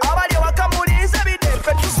abali wakamuliza bine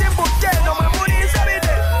fe tusimbudde no mwe muliza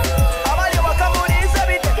bine abali wakamuliza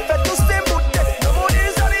bine fe tusimbudde no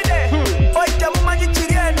muliza bine oyi temumanyi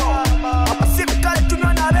kiri eno abasirikale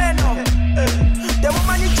tunywa na beno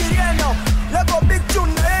temumanyi kiri eno lego big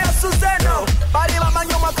tune naye yasuze eno bali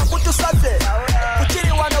bamanyi omwaka kutusaze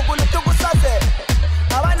kukiri wano guno tugusaze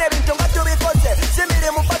abana ebintu nga tubikoze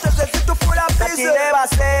simirimu pato ze zitufuula bize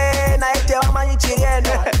nebase naye tebamanyi kiri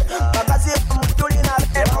eno bakazi tulina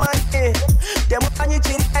bemanyi temumanyi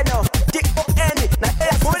kiri eno TON naye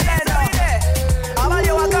yasuze eno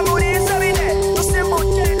abali wakamuliza bine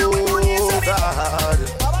tusimbudde no mwe muliza bine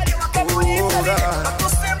abali wakamuliza bine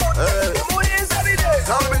tusimbudde muliza bine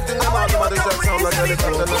Some big thing them all the mother just sound like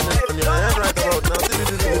elephant in your head right about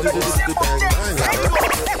now.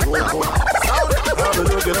 I've been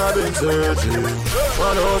looking, I've been searching.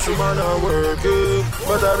 One hustle man I'm working,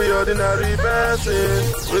 but I be ordinary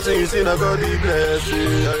person. Waiting you see I got the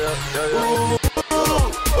blessing. Ooh,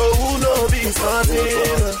 oh, who know be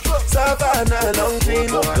starting? Savannah long thing.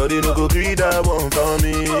 No, they no go greed that one for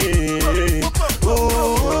me. Oh,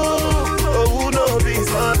 who know be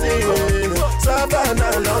starting?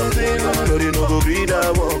 Savannah long thing. No, they no go greed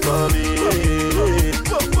that one for me.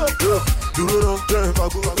 Do it up, then I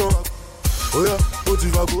go down. Oh yeah, but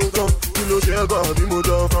if I go down, you know she got me more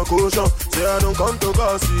down from caution. Say I don't come to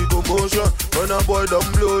cause see commotion. When when a boy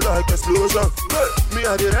don't blow like explosion. Me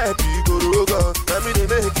a the right people roga. Tell me they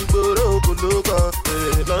make it go loca.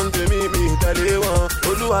 Don't to me tell you one.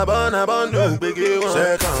 Oluwa bona bondo big one.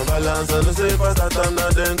 Second balance and the say first time now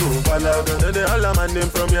then go balance. Then they all a man them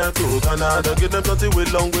from here to Canada. Give them something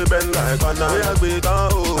with long way bend like banana. We a big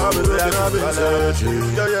I've been looking, I've been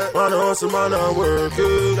searching. Man a hustle, man a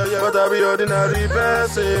working. But I be ordinary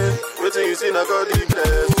person. Waiting you see, I got the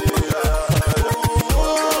blessing.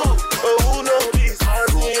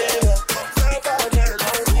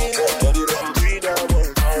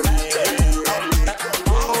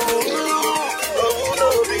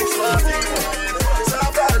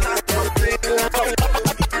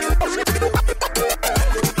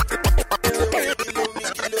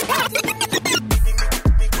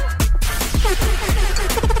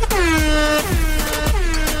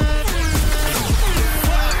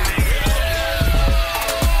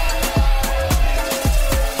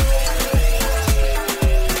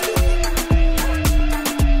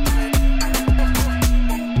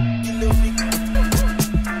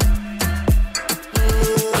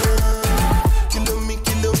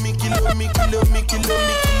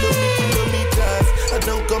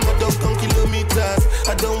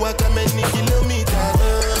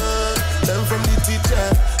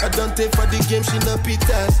 For the game, she no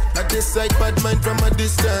pitas. I decide bad mind from a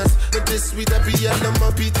distance. Not this sweet, I be all on my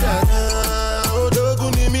pitas. Oh,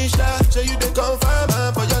 Doguni Misha, show you the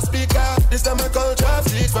confirm for your speaker. This time I call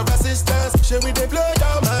traffic for assistance. Show me the blow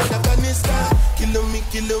down, man, Afghanistan. Kill me.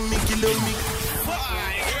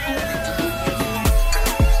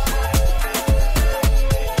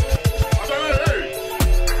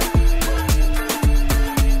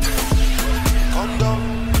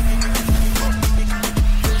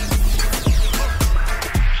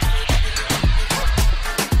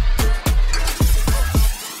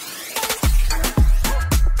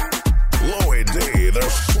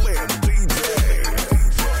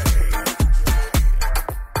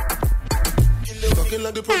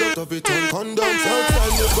 The product of it on condom.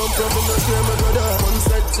 Sometimes you come from me, no care, my brother. One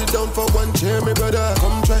side, sit down for one chair, my brother.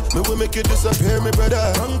 Come try, me will make you disappear, my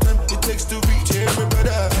brother. Long time it takes to reach here, my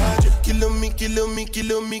brother. Kilometers.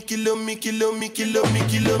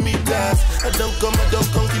 I don't come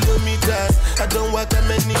kilometers. I don't walk that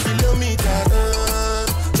many kilometers.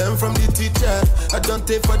 Learn from the teacher. I don't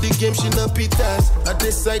take for the game, she no pitas. I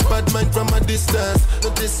decide bad mind from a distance.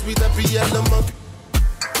 Not this sweet, I be all on my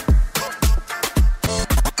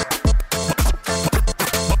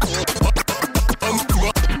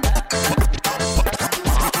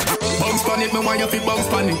me want you fi bounce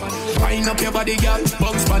pan it. Wind up your body, girl,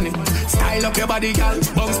 bounce pan it. Style up your body, girl,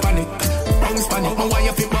 bounce pan it. Bounce pan it, me want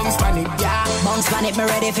you fi bounce pan it. Yeah, bounce pan it, me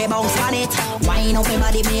ready fi bounce pan it. Wind up your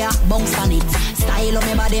body, me a bounce pan it. Style up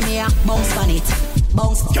your body, me a bounce pan it.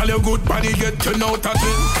 Bounce. Girl, your good body get 10 out of 10.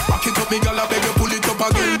 Back it up, me girl, I beg you pull it up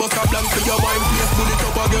again. Bust a blank for your wine, please pull it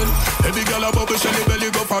up again. Every girl a bubble, shelly belly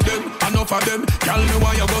go for them. Enough of them, girl, me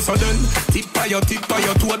why you go so then. Tip by your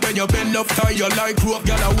toe, then you bend up, tie your like rope.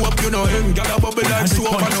 Girl, I hope you know him. Girl, a bubble like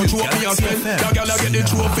soap, and no choke me a spend. That girl, I get the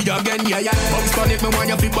trophy again, yeah. Bounce pan it, me want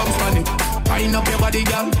you fi bounce pan it. Wind up your body,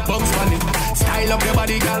 girl, bounce pan it. Style up your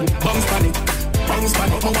body, girl, bounce pan it. Bounce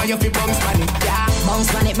pan it, me want you fi bounce pan it. Yeah,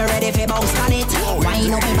 bounce pan it, me ready fi bounce pan it.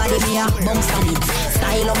 Wind up your body, me a bounce pan it.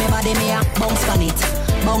 Style up your body, me a bounce pan it.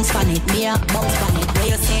 Bounce pan it, me a bounce pan it. Where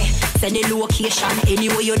you say? Send the location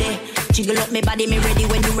anywhere you there. Jiggle up me body, me ready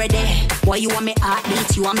when you ready. Why you want me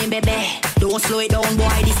heartbeat, you want me baby. Don't slow it down,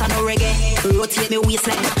 boy, this a no reggae. Rotate me waist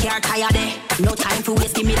like a car tire there. No time for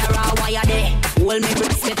waste, give me the raw wire there. Hold me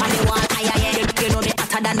breath, me on the one higher, yeah. You know me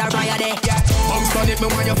hotter than the raya there. Bounce pan it, me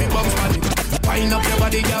want you fi bounce pan it. Wind up your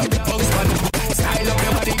body, girl, bounce pan it. Style up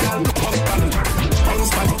your body, girl, bounce pan it. Bounce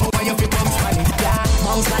pan it, me want you fi bounce pan it. Yeah,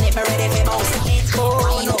 bounce pan it, me ready fi bounce pan it.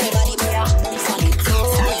 Wind up your body, me a bounce pan it.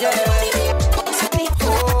 Style up your body, me a bounce pan it.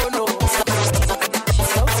 Oh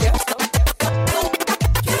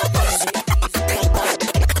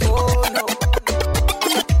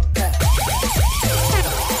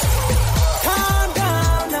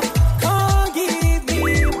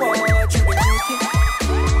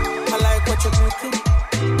no.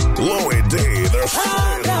 Lowy D, the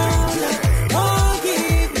Slim DJ.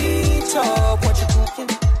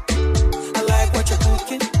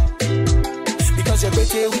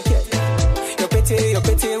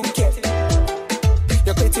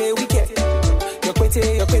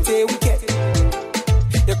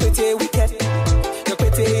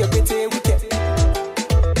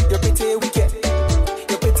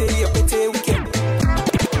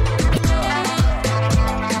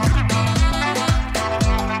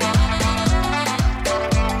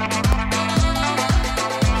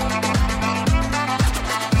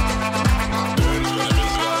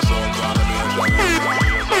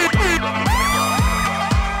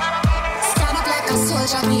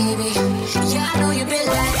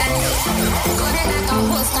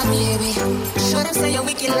 baby. Show them say you're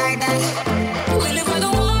wicked like that. We live where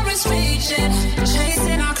the war is raging,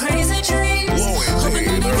 chasing our crazy dreams. Hoping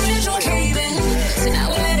that the rage will cave in. So now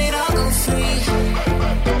we let it all go free.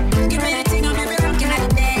 Give me the thing, I'm maybe rocking at the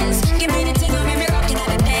dance. Give me the thing, I'm maybe rocking at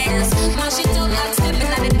the dance. My shit don't like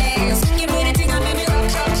stepping at the dance. Give me the thing, I'm maybe rock.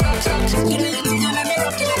 Give me the thing, I'm maybe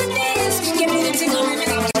rocking at the dance. Give me the thing, I'm maybe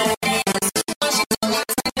rocking at the dance. My shit don't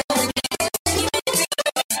like stepping at the dance. Give me the thing,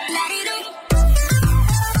 light it up.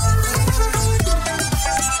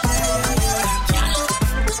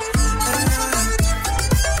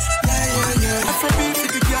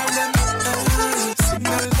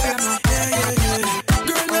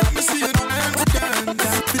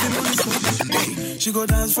 She go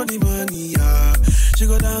dance for the money, yeah. She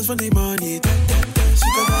go dance for the money, She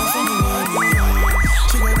go dance for the money, yeah.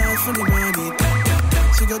 She go dance for the money,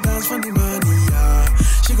 She go dance for the money, yeah.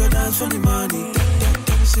 She go dance for the money,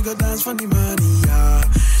 She go dance for the money, yeah.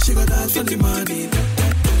 She go dance for the money.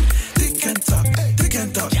 Tick and talk, tick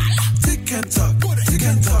and talk, tick and talk, tick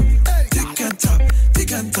and talk, tick and talk,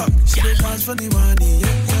 tick and talk. She go dance for the money,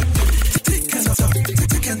 yeah. Tick and talk,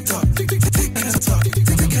 tick and talk, tick and talk,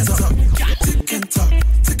 tick and talk.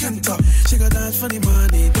 Tick and talk, she got dance for the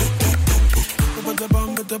money. But the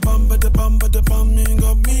bomb, you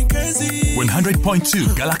got me crazy.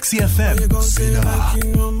 100.2 Galaxy FM. Cinema.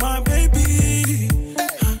 My baby,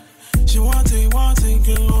 she want it,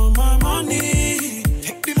 kill on my money.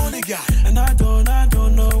 Take the money, girl. And I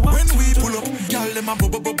don't know what. When we pull up, girl, them a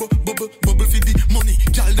bubble for the money.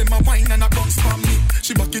 Girl, them a wine and a bounce for me.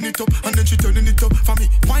 She backing it up and then she turning it up for me.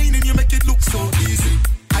 Whining, you make it look so easy.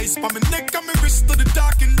 Ice pa my neck and my wrist to the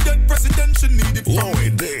dark and dead presidential need it from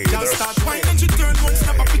me. Y'all start whining and she turn one,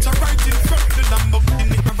 snap a picture right in front of the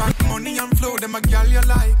Lamborghini. I got money and flow, them a gal you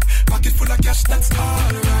like. Pocket full of cash, that's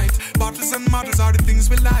alright. Bottles and models are the things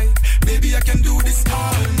we like. Baby, I can do this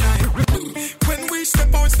all night. When we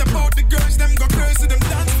step out, the girls, them go crazy, them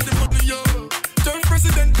dance with the money, yo. Turn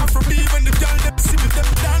president, Afro-B, when the girl, them see with them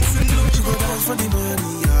dancing low. She go dance for the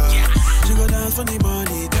money, yeah. She go dance for the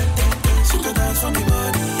money, she go dance for the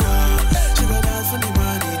money, yeah. She go dance for the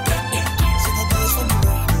money, she go dance for the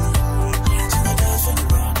money, she go dance for the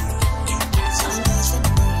money, she go dance for the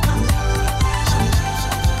money.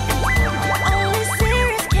 Only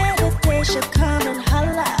serious candidates should come and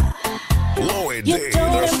holla. You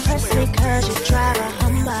don't impress me 'cause you drive a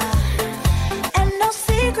Hummer. And no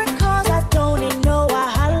secret 'cause I don't need no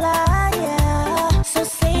wahala, yeah. So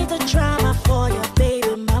save the drama for your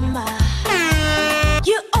baby mama.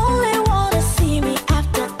 You only wanna see me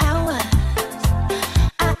after hours.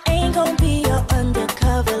 I ain't gon' be your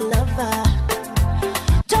undercover lover.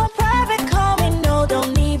 Don't private call me, no,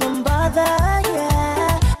 don't even bother,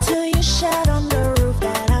 yeah. Till you shout on the roof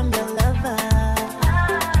that I'm your lover.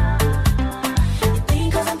 You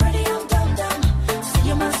think 'cause I'm pretty, I'm dumb. See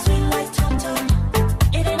you my sweet like Tom Tom.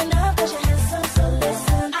 It ain't enough 'cause you're handsome, so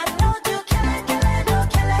listen. I know you kill it,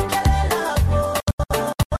 love, oh.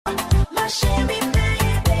 My shimmy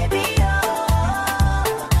baby, oh.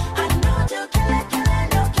 I know you kill it,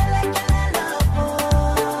 love,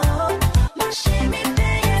 oh. My shimmy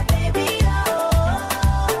baby, oh.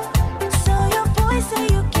 So your boy say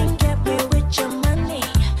you can get me with your money.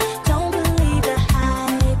 Don't believe the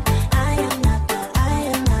hype. I am not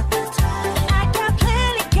the type. I got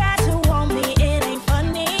plenty guys who want me, it ain't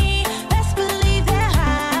funny. Best believe they're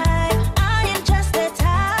hype. I am just the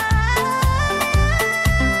type.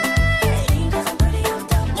 Think 'cause I'm pretty, I'm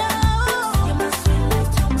dumb. No, you're my sweet like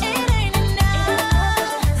Tom Tom. It ain't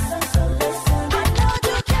enough. So listen. I know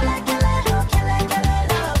you kill it,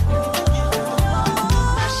 love, oh.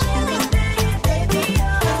 My shimmy baby,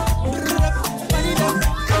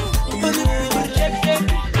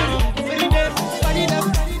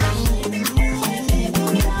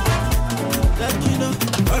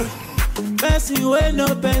 Person when no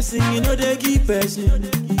person, you know they give person.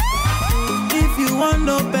 If you want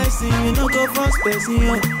no person, you know go first person.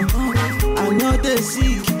 I know they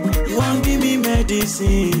sick, you won't give me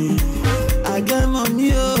medicine. I get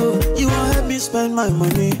money, oh, you won't help me spend my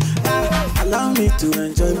money. Allow me to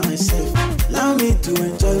enjoy myself. Allow me to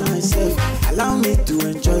enjoy myself. Allow me to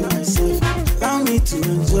enjoy myself. Allow me to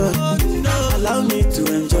enjoy. Allow me to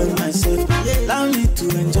enjoy myself. Allow me to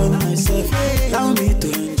enjoy myself. Allow me to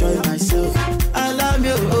enjoy myself. I love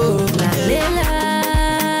you, oh. Lalela,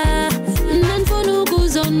 nanfuna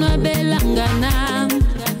ukuzonwabela mnganam,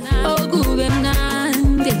 okube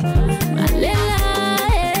mnandi. Lalela,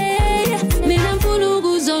 mina mfuna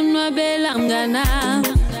ukuzonwabela mnganam.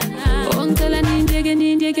 Ongicela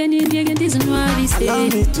nindiyeke again in the again this is what we say. Allow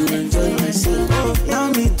me to enjoy myself.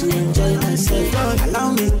 Allow me to enjoy myself.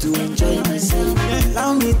 Allow me to enjoy myself.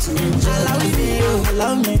 Allow me to enjoy myself.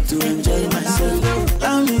 Allow me to enjoy myself.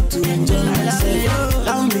 Allow me to enjoy myself.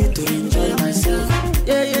 Allow me to enjoy myself.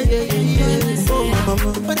 Yeah, yeah, yeah, yeah, yeah. Oh,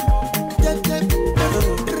 mama.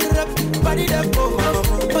 Body that oh, mama.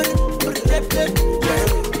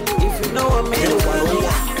 If you know what I mean.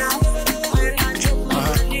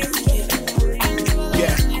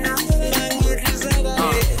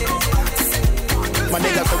 My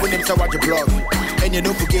niggas, so when them say watch your blog, and you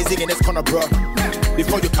know for gazing in this corner, bro.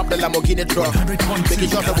 Before you cap the Lamborghini truck, making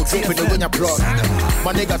sure that we drip in the win your plug.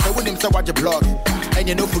 My niggas, so when them say watch your blog, and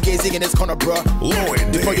you know for gazing in this corner, bro.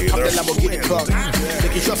 Before you cap the Lamborghini truck,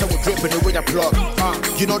 making sure that we drip in the win your plug.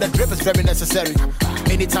 You know that drip is very necessary.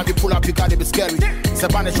 Anytime you pull up, you gotta be scary.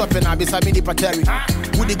 Savannah shopping, I be some mini pateri.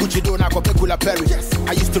 Woody Gucci do now go pick Kula Perry.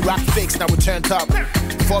 I used to rock fakes, now we turn top.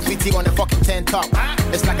 450 on the fucking 10 top.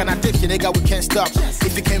 It's like an addiction, nigga, we can't stop.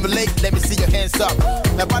 If you can relate, let me see your hands up.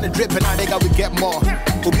 About the dripping, now nigga, we get more.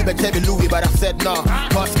 We'll be back heavy Louis, but I said no.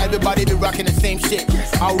 Cause everybody be rocking the same shit.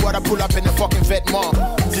 I would rather pull up in the fucking vet more.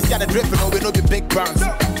 Since you the dripping, no, we know the big brands.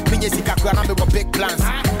 Minye Sikakura, now we got big plans.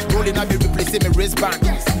 Rolling, I be replacing my wristband.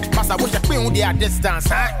 Mas I wish I queen with their distance.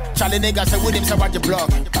 Charlie nigga say with him, say watch your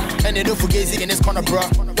blog. And they don't forget in this corner, bro.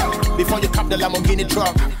 Before you cap the Lamborghini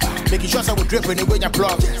truck, making sure I will drip when you win your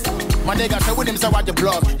plug. My nigga say with him, say watch your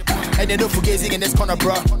blog. And they don't forget in this corner,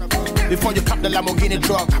 bro. Before you cap the Lamborghini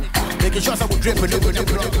truck, making sure I will drip when you win your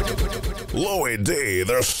plug. Louie D,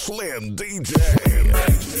 the Slim DJ.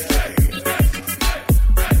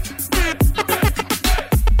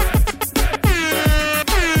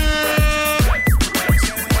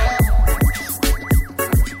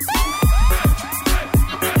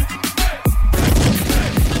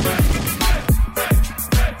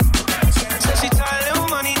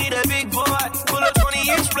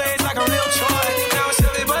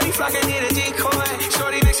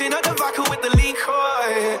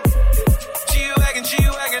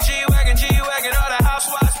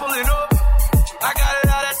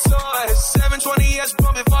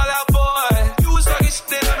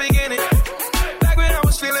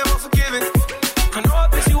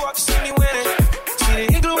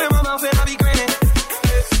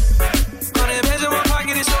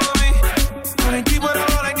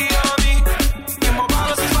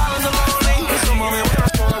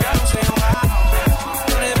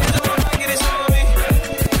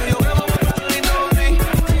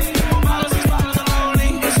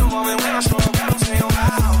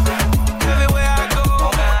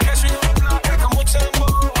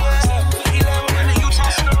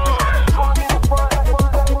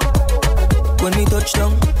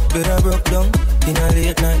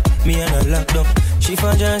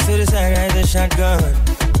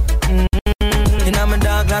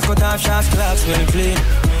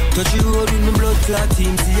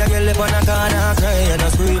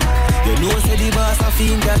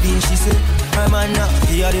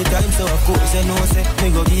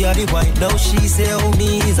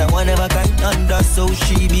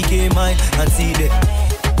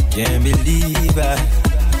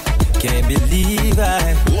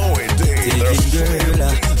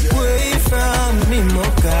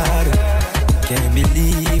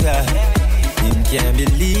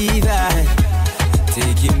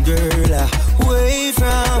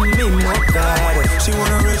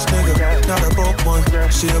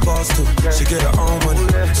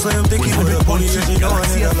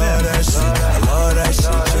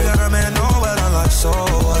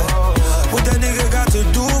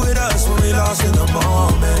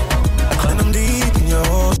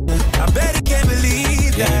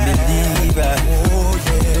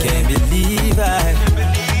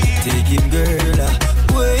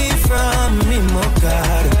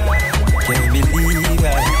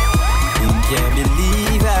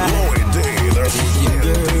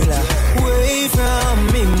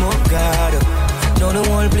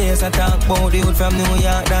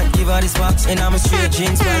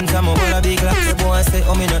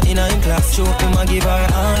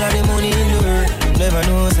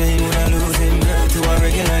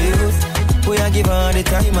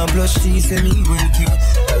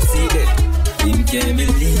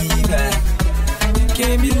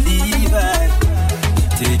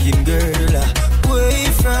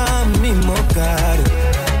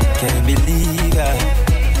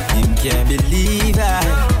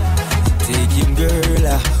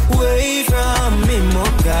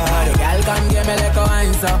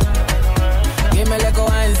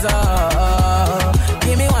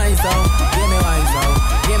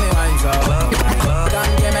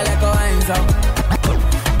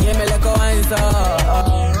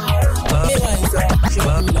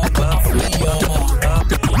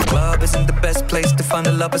 find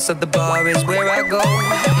the lovers at the bar is where I go.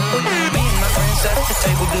 Me and my friends at the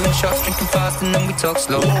table doing shots, drinking fast, and then we talk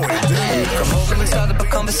slow. Come over and start up a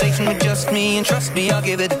conversation with just me, and trust me, I'll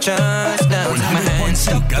give it a chance. Now take my hand,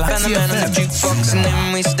 stop, and the man on the jukebox, and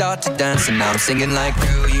then we start to dance. And now I'm singing like,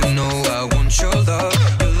 girl, you know I want your love.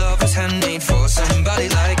 Your love was handmade for somebody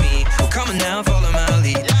like me. Well, come on now, follow my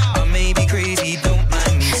lead. I may be crazy, don't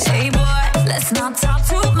mind me. Hey boy, let's not talk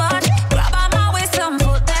too much. Grab on my waist and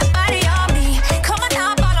put that body on me. Come on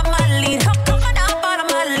now, follow my lead. Come on now, follow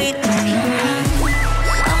my lead.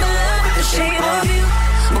 I'm in love with the shape of you.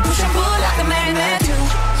 We'll push and pull like a magnet do.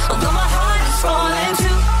 Although my heart is falling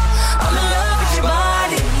too. I'm in love with your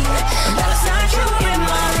body. And last night you were in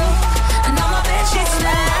my room. And now my bed sheets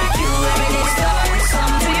smell like you. Every day starts with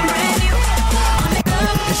something brand new. I'm in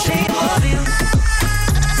love with the shape of you.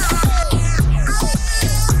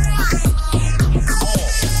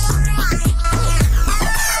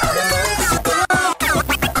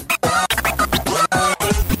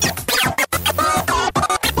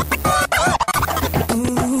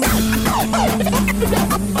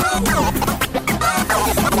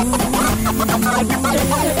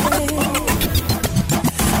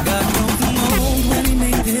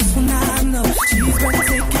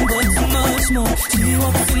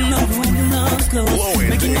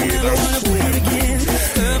 Making me never wanna play it again.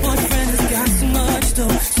 Her boyfriend has got so much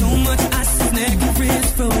though. So much ice, his neck and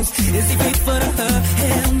wrist froze. Is he faithful to her?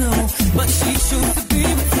 Hell no. But she chose to be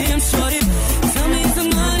with him, shorty. Tell me some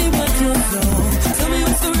money, what's your soul? Tell me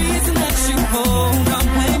what's the reason that you hold on.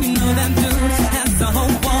 When you know that dude has the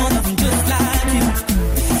whole one of them just like you.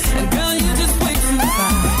 And girl, you just way too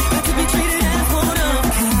fine. Got to be treated as one of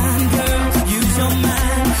a kind. Girl, use your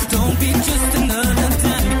mind. Don't be just another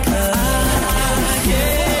time.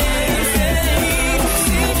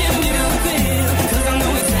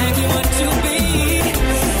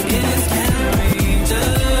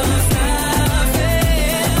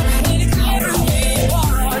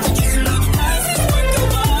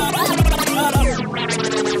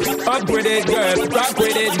 Up with it, girl. Rock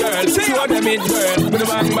with it, girl. Show them it, girl. Put a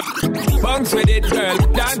bang bang. Bounce with it, girl.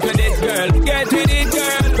 Dance with it, girl. Get with it,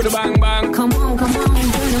 girl. Put a bang bang. Come on, come on.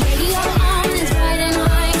 Turn the radio on. It's Friday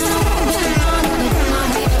night. So open it on. Put my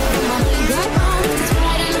hair on. Get on. It's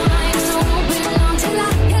Friday night. So open it on till I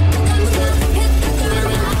hit the gun. Hit the gun.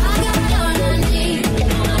 I got all I need.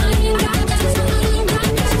 I got you,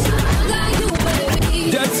 baby.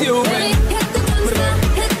 That's you, baby.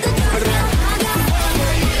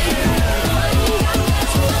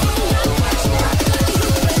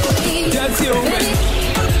 That's you, baby.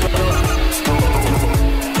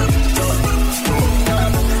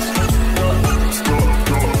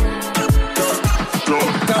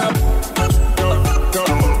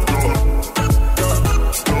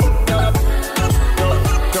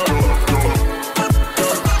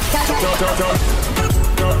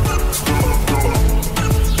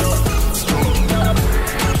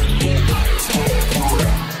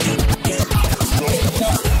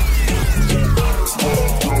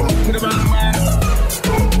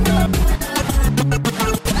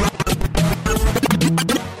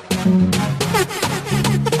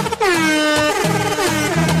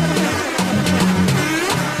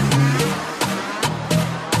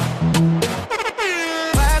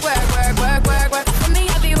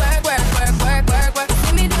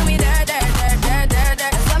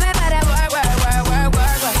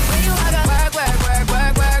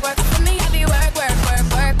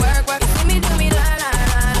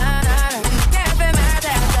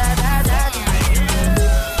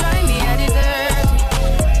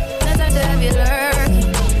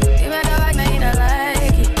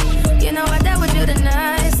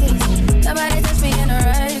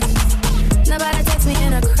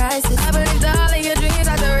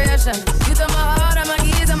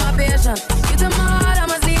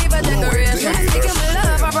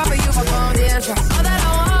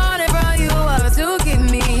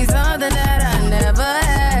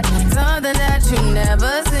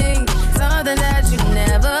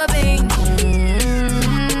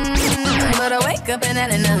 Up and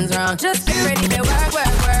that and nothing's wrong. Just get ready to work,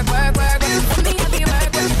 work, work, work, work, work. For me, I be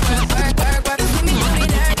work, work, work, work, work, work. Give me, give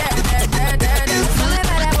me that, that, that, that, that, that. So let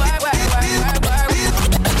that work, work, work, work, work.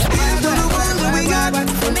 To the ones that we got.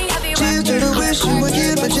 Cheers to the wish you were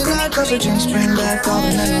here, but you're not. Cause the drinks bring back all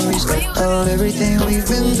the memories of everything we've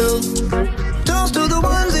been through. Toast to the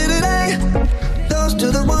ones here today. Toast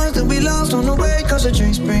to the ones that we lost on the way. Cause the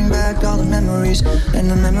drinks bring back all the memories.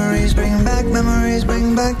 And the memories bring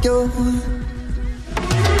back your.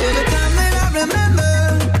 There's a time that I remember,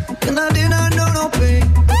 and I did not know no pain.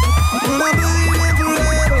 But I believed in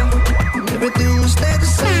forever, and everything will stay the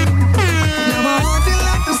same. Now my heart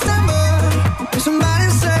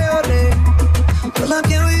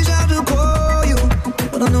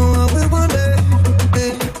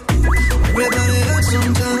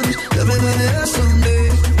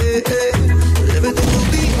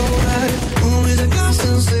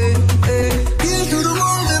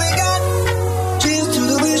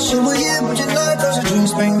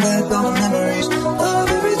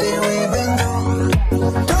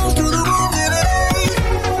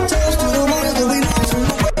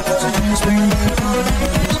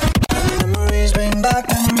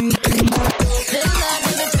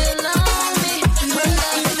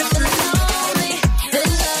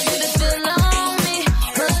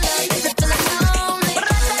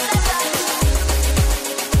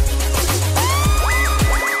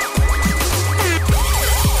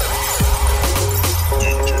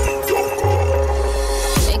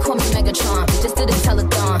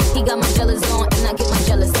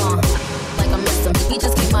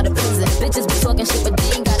Bitches be talking shit, but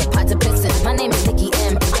they ain't got a pot to piss in. My name is Nicki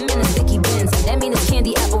M. I'm in a sticky Benz. That mean it's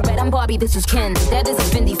candy apple red. I'm Barbie, this is Ken. That is a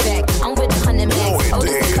Fendi fact. I'm with 100 max. Oh,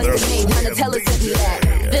 this is custom made. Hunter, tell us to do that.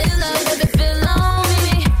 Feel love, baby, feel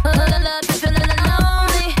lonely. Love, baby, feel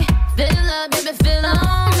lonely. Feel love, baby, feel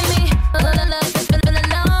lonely. Love, baby,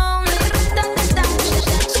 feel lonely.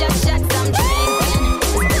 Shots, I'm drinking.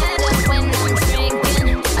 It's better when I'm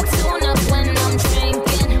drinking. I tune up when I'm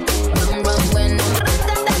drinking. Rum when I'm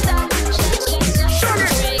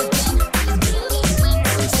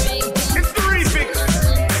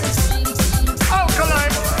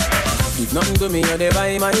Nothing to me, you're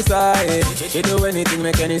by my side. She do anything,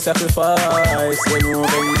 make any sacrifice. You know,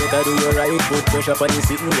 when you better do your right, put pressure on the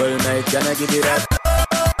sitting well night. Can I give you that?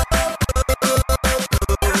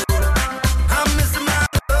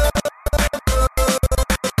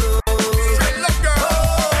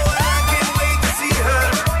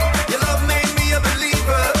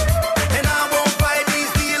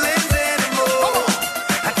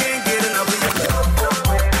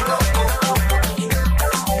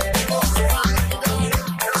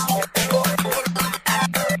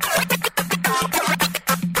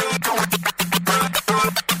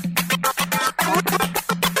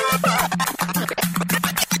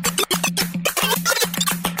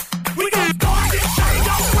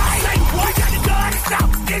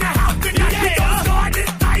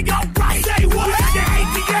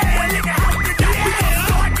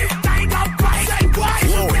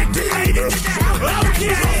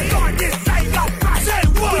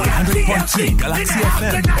 Galaxy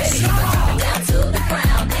FM. Down to the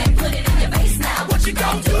ground and put it in your face now. What you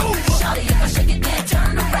gon' do? Shawty, if I shake it, then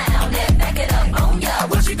turn around and back it up on ya.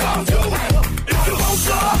 What you gon' do? If you want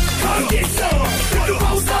some, come get some. If you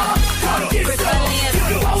want some, come get some. If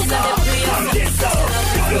you want some, come get some.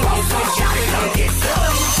 If you want some, shawty, come get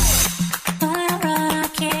some. I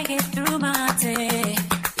can't get through my day.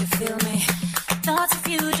 You feel me? Thoughts of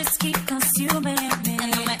you just keep consuming me.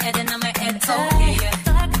 And I'm a head, oh yeah.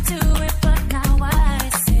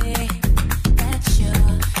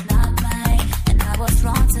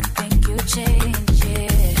 Wrong to think you change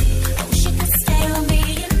it. I wish you could stay with me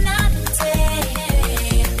another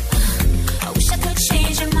day. I wish I could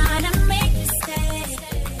change your mind and make you stay.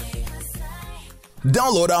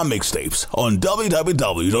 Download our mixtapes on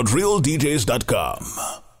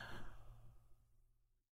www.realdjs.com.